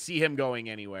can't see him going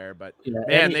anywhere. But they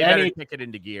better kick it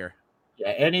into gear. Yeah,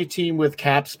 any team with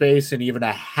cap space and even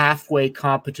a halfway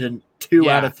competent 2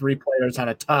 out of 3 players on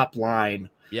a top line.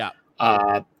 Yeah.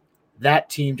 That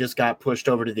team just got pushed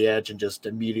over to the edge and just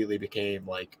immediately became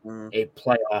like a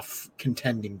playoff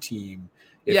contending team.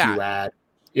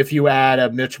 if you add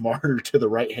a Mitch Marner to the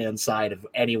right hand side of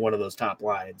any one of those top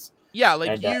lines. Yeah,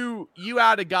 like And, you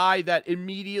add a guy that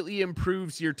immediately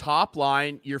improves your top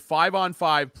line, your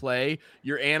 5-on-5 play,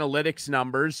 your analytics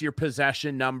numbers, your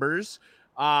possession numbers.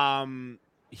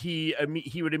 He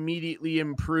would immediately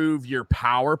improve your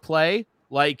power play.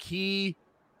 Like he's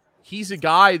a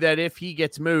guy that if he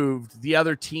gets moved, the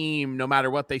other team, no matter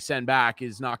what they send back,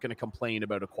 is not going to complain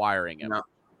about acquiring him. No.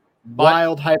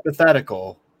 Wild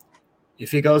hypothetical.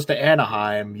 If he goes to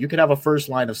Anaheim, you could have a first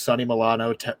line of Sonny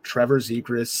Milano, Trevor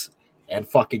Zegras, and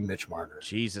fucking Mitch Marner.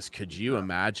 Jesus, could you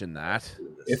imagine that?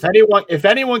 If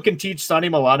anyone can teach Sonny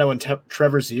Milano and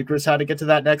Trevor Zegras how to get to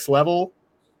that next level,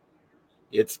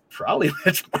 it's probably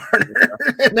Mitch Marner.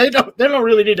 they don't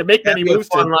really need to make many moves.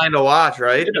 Fun line to watch,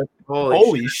 right?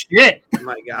 Holy shit! Oh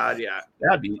my God, yeah,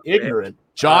 that'd be ignorant.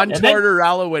 John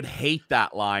Tortorella would hate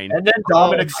that line. And then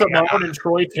Dominic Simone and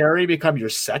Troy Terry become your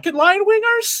second line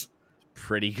wingers.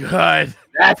 Pretty good.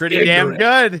 That's pretty ignorant.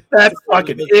 damn good. That's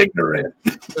fucking ignorant.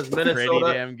 Does Minnesota, Pretty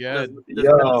damn good. Does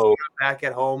Minnesota back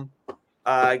at home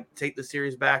take the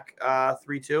series back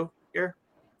 3-2 here?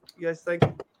 You guys think?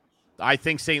 I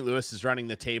think St. Louis is running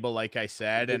the table, like I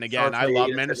said. And So again, it's I like love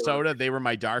 8-1. Minnesota. They were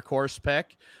my dark horse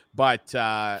pick. But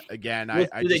again, Do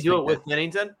I they just do it think with that-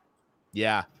 Pennington?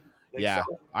 Yeah. Think Yeah.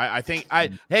 so? I think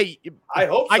hey, I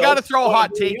hope I so. got to throw a Oh,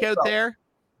 hot Billy take out Huso. there.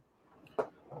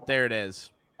 There it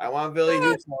is. I want Billy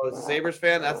Huso as a Sabres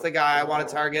fan. That's the guy I want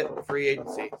to target in free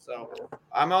agency. So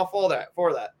I'm all for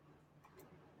that.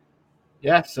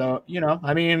 Yeah, so,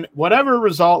 I mean, whatever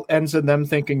result ends in them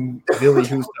thinking Billy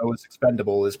Huso is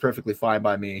expendable is perfectly fine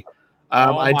by me.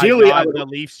 Ideally, my God, the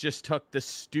Leafs just took the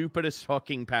stupidest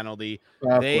hooking penalty. Of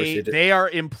course they did. They are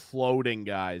imploding,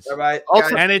 guys. All right,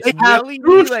 Also, and it's they have Willie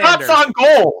 2 shots Nylander. on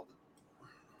goal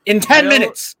in 10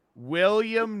 minutes.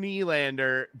 William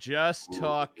Nylander just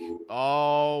took.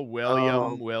 Oh,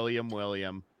 William.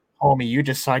 Homie, you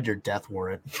just signed your death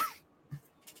warrant.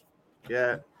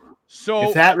 Yeah. So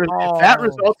if that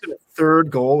results in a third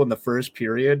goal in the first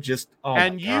period,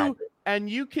 and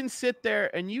you can sit there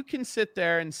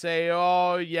and say,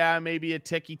 oh yeah, maybe a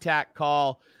ticky tack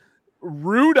call.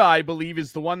 Rude, I believe,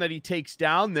 is the one that he takes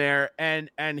down there, and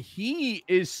he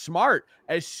is smart.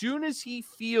 As soon as he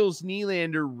feels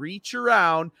Nylander reach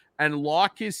around and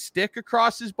lock his stick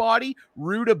across his body,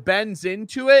 Ruda bends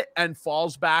into it and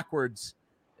falls backwards.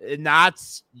 And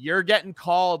you're getting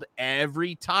called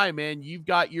every time, man. You've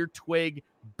got your twig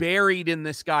buried in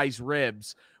this guy's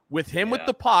ribs. With him with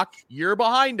the puck, you're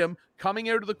behind him, coming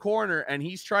out of the corner, and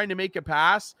he's trying to make a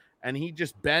pass, and he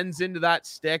just bends into that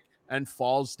stick and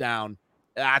falls down.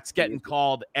 That's getting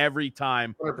called every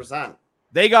time. 100%.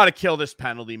 They got to kill this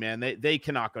penalty, man. They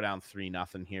cannot go down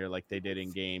 3-0 here like they did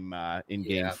in game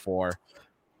 4.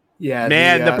 Yeah,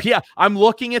 man. I'm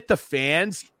looking at the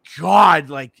fans. God,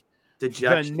 like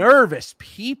the nervous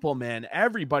people, man.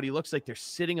 Everybody looks like they're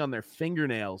sitting on their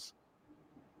fingernails.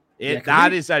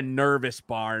 That is a nervous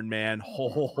barn, man.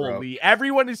 Holy,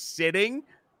 everyone is sitting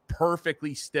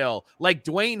perfectly still, like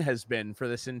Dwayne has been for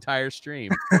this entire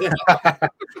stream.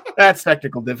 That's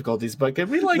technical difficulties, but can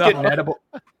we get an edible?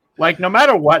 Like, no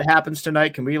matter what happens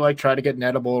tonight, can we try to get an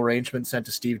edible arrangement sent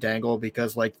to Steve Dangle?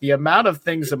 Because the amount of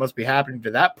things that must be happening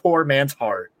to that poor man's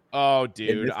heart. Oh,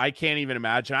 dude, I can't even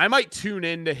imagine. I might tune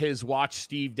into his watch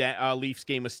Leafs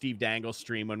game with Steve Dangle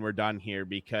stream when we're done here,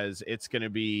 because it's going to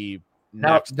be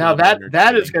now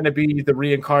that is going to be the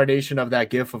reincarnation of that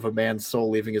gif of a man's soul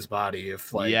leaving his body.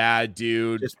 If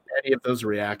dude, just any of those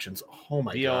reactions. Oh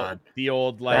my God, the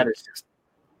old that is just.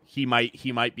 He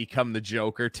might become the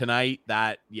Joker tonight.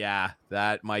 That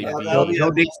might be. That'll be a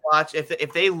must watch.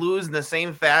 If they lose in the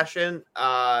same fashion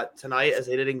tonight as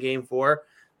they did in Game 4,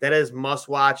 that is must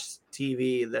watch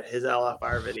TV. His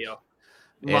LFR video,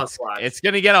 must watch. It's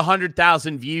gonna get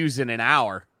 100,000 views in an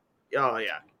hour. Oh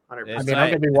yeah, 100%. I mean, I'm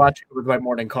gonna be watching it with my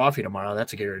morning coffee tomorrow.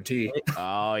 That's a guarantee.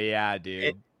 Oh yeah,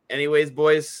 dude. Anyways,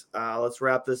 boys, let's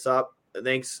wrap this up.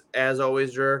 Thanks as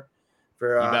always, Drew,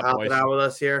 for hopping out with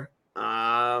us here.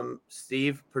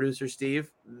 Steve, producer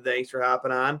Steve, thanks for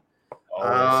hopping on.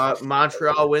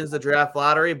 Montreal wins the draft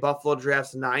lottery. Buffalo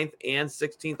drafts 9th and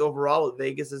 16th overall with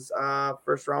Vegas's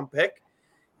first round pick.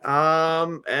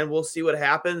 And we'll see what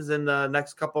happens in the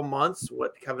next couple months,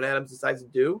 what Kevin Adams decides to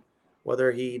do,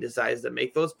 whether he decides to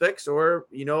make those picks or,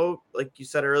 like you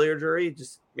said earlier, Drury,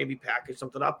 just maybe package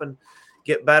something up and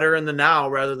get better in the now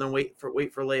rather than wait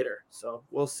for later. So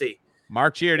we'll see.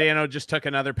 Mark Giordano just took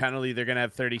another penalty. They're going to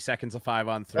have 30 seconds of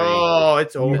 5-on-3. Oh,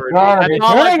 it's over. That's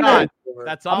all I got.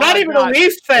 That's all I'm not even a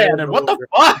Leafs fan, and what the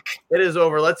fuck? It is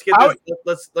over. Let's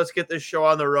get this show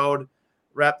on the road.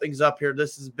 wrap things up here.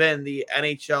 This has been the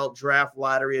NHL Draft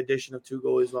Lottery edition of Two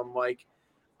Goalies, One Mic.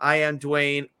 I am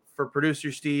Dwayne, for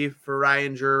producer Steve, for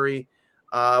Ryan Drury.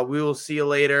 We will see you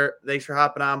later. Thanks for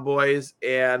hopping on, boys,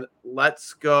 and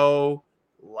let's go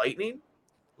Lightning.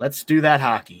 Let's do that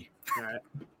hockey. All right.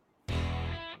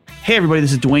 Hey everybody,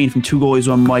 this is Dwayne from Two Goalies,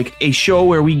 One Mic, a show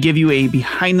where we give you a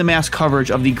behind-the-mask coverage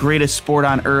of the greatest sport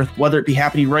on earth, whether it be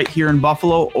happening right here in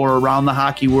Buffalo or around the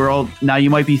hockey world. Now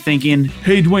you might be thinking,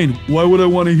 hey Dwayne, why would I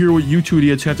want to hear what you two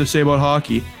idiots have to say about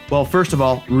hockey? Well, first of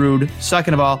all, rude.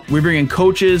 Second of all, we bring in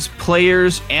coaches,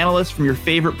 players, analysts from your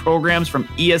favorite programs, from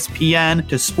ESPN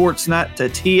to Sportsnet to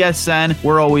TSN.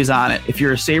 We're always on it. If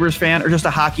you're a Sabres fan or just a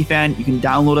hockey fan, you can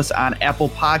download us on Apple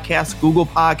Podcasts, Google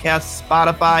Podcasts,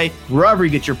 Spotify, wherever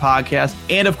you get your podcasts.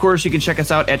 And of course, you can check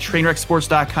us out at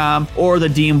trainwrecksports.com or the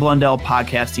Dean Blundell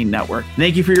Podcasting Network.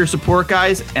 Thank you for your support,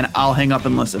 guys, and I'll hang up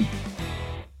and listen.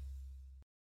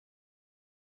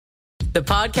 The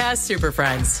Podcast Super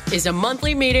Friends is a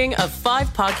monthly meeting of 5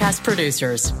 podcast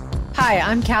producers. Hi,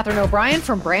 I'm Katherine O'Brien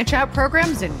from Branch Out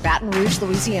Programs in Baton Rouge,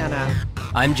 Louisiana.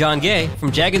 I'm John Gay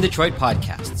from Jag and Detroit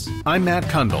Podcasts. I'm Matt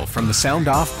Kundle from the Sound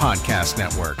Off Podcast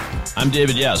Network. I'm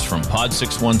David Yaz from Pod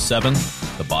 617,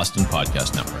 the Boston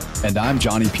Podcast Network. And I'm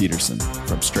Johnny Peterson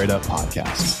from Straight Up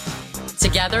Podcasts.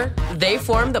 Together, they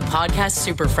form the Podcast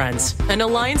Super Friends, an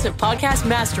alliance of podcast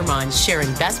masterminds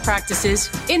sharing best practices,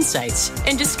 insights,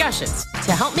 and discussions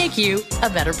to help make you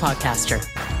a better podcaster.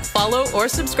 Follow or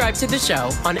subscribe to the show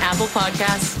on Apple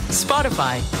Podcasts,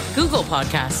 Spotify, Google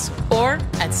Podcasts, or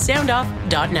at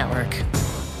soundoff.network.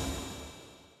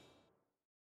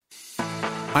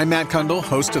 I'm Matt Kundle,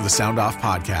 host of the Sound Off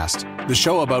Podcast, the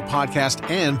show about podcast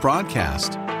and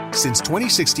broadcast. Since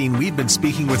 2016, we've been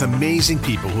speaking with amazing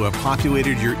people who have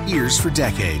populated your ears for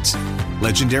decades.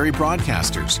 Legendary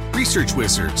broadcasters, research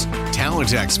wizards,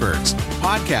 talent experts,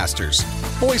 podcasters,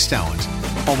 voice talent.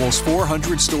 Almost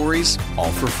 400 stories,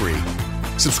 all for free.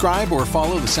 Subscribe or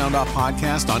follow the Sound Off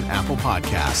Podcast on Apple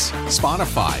Podcasts,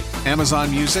 Spotify,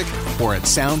 Amazon Music, or at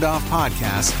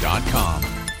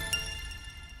soundoffpodcast.com.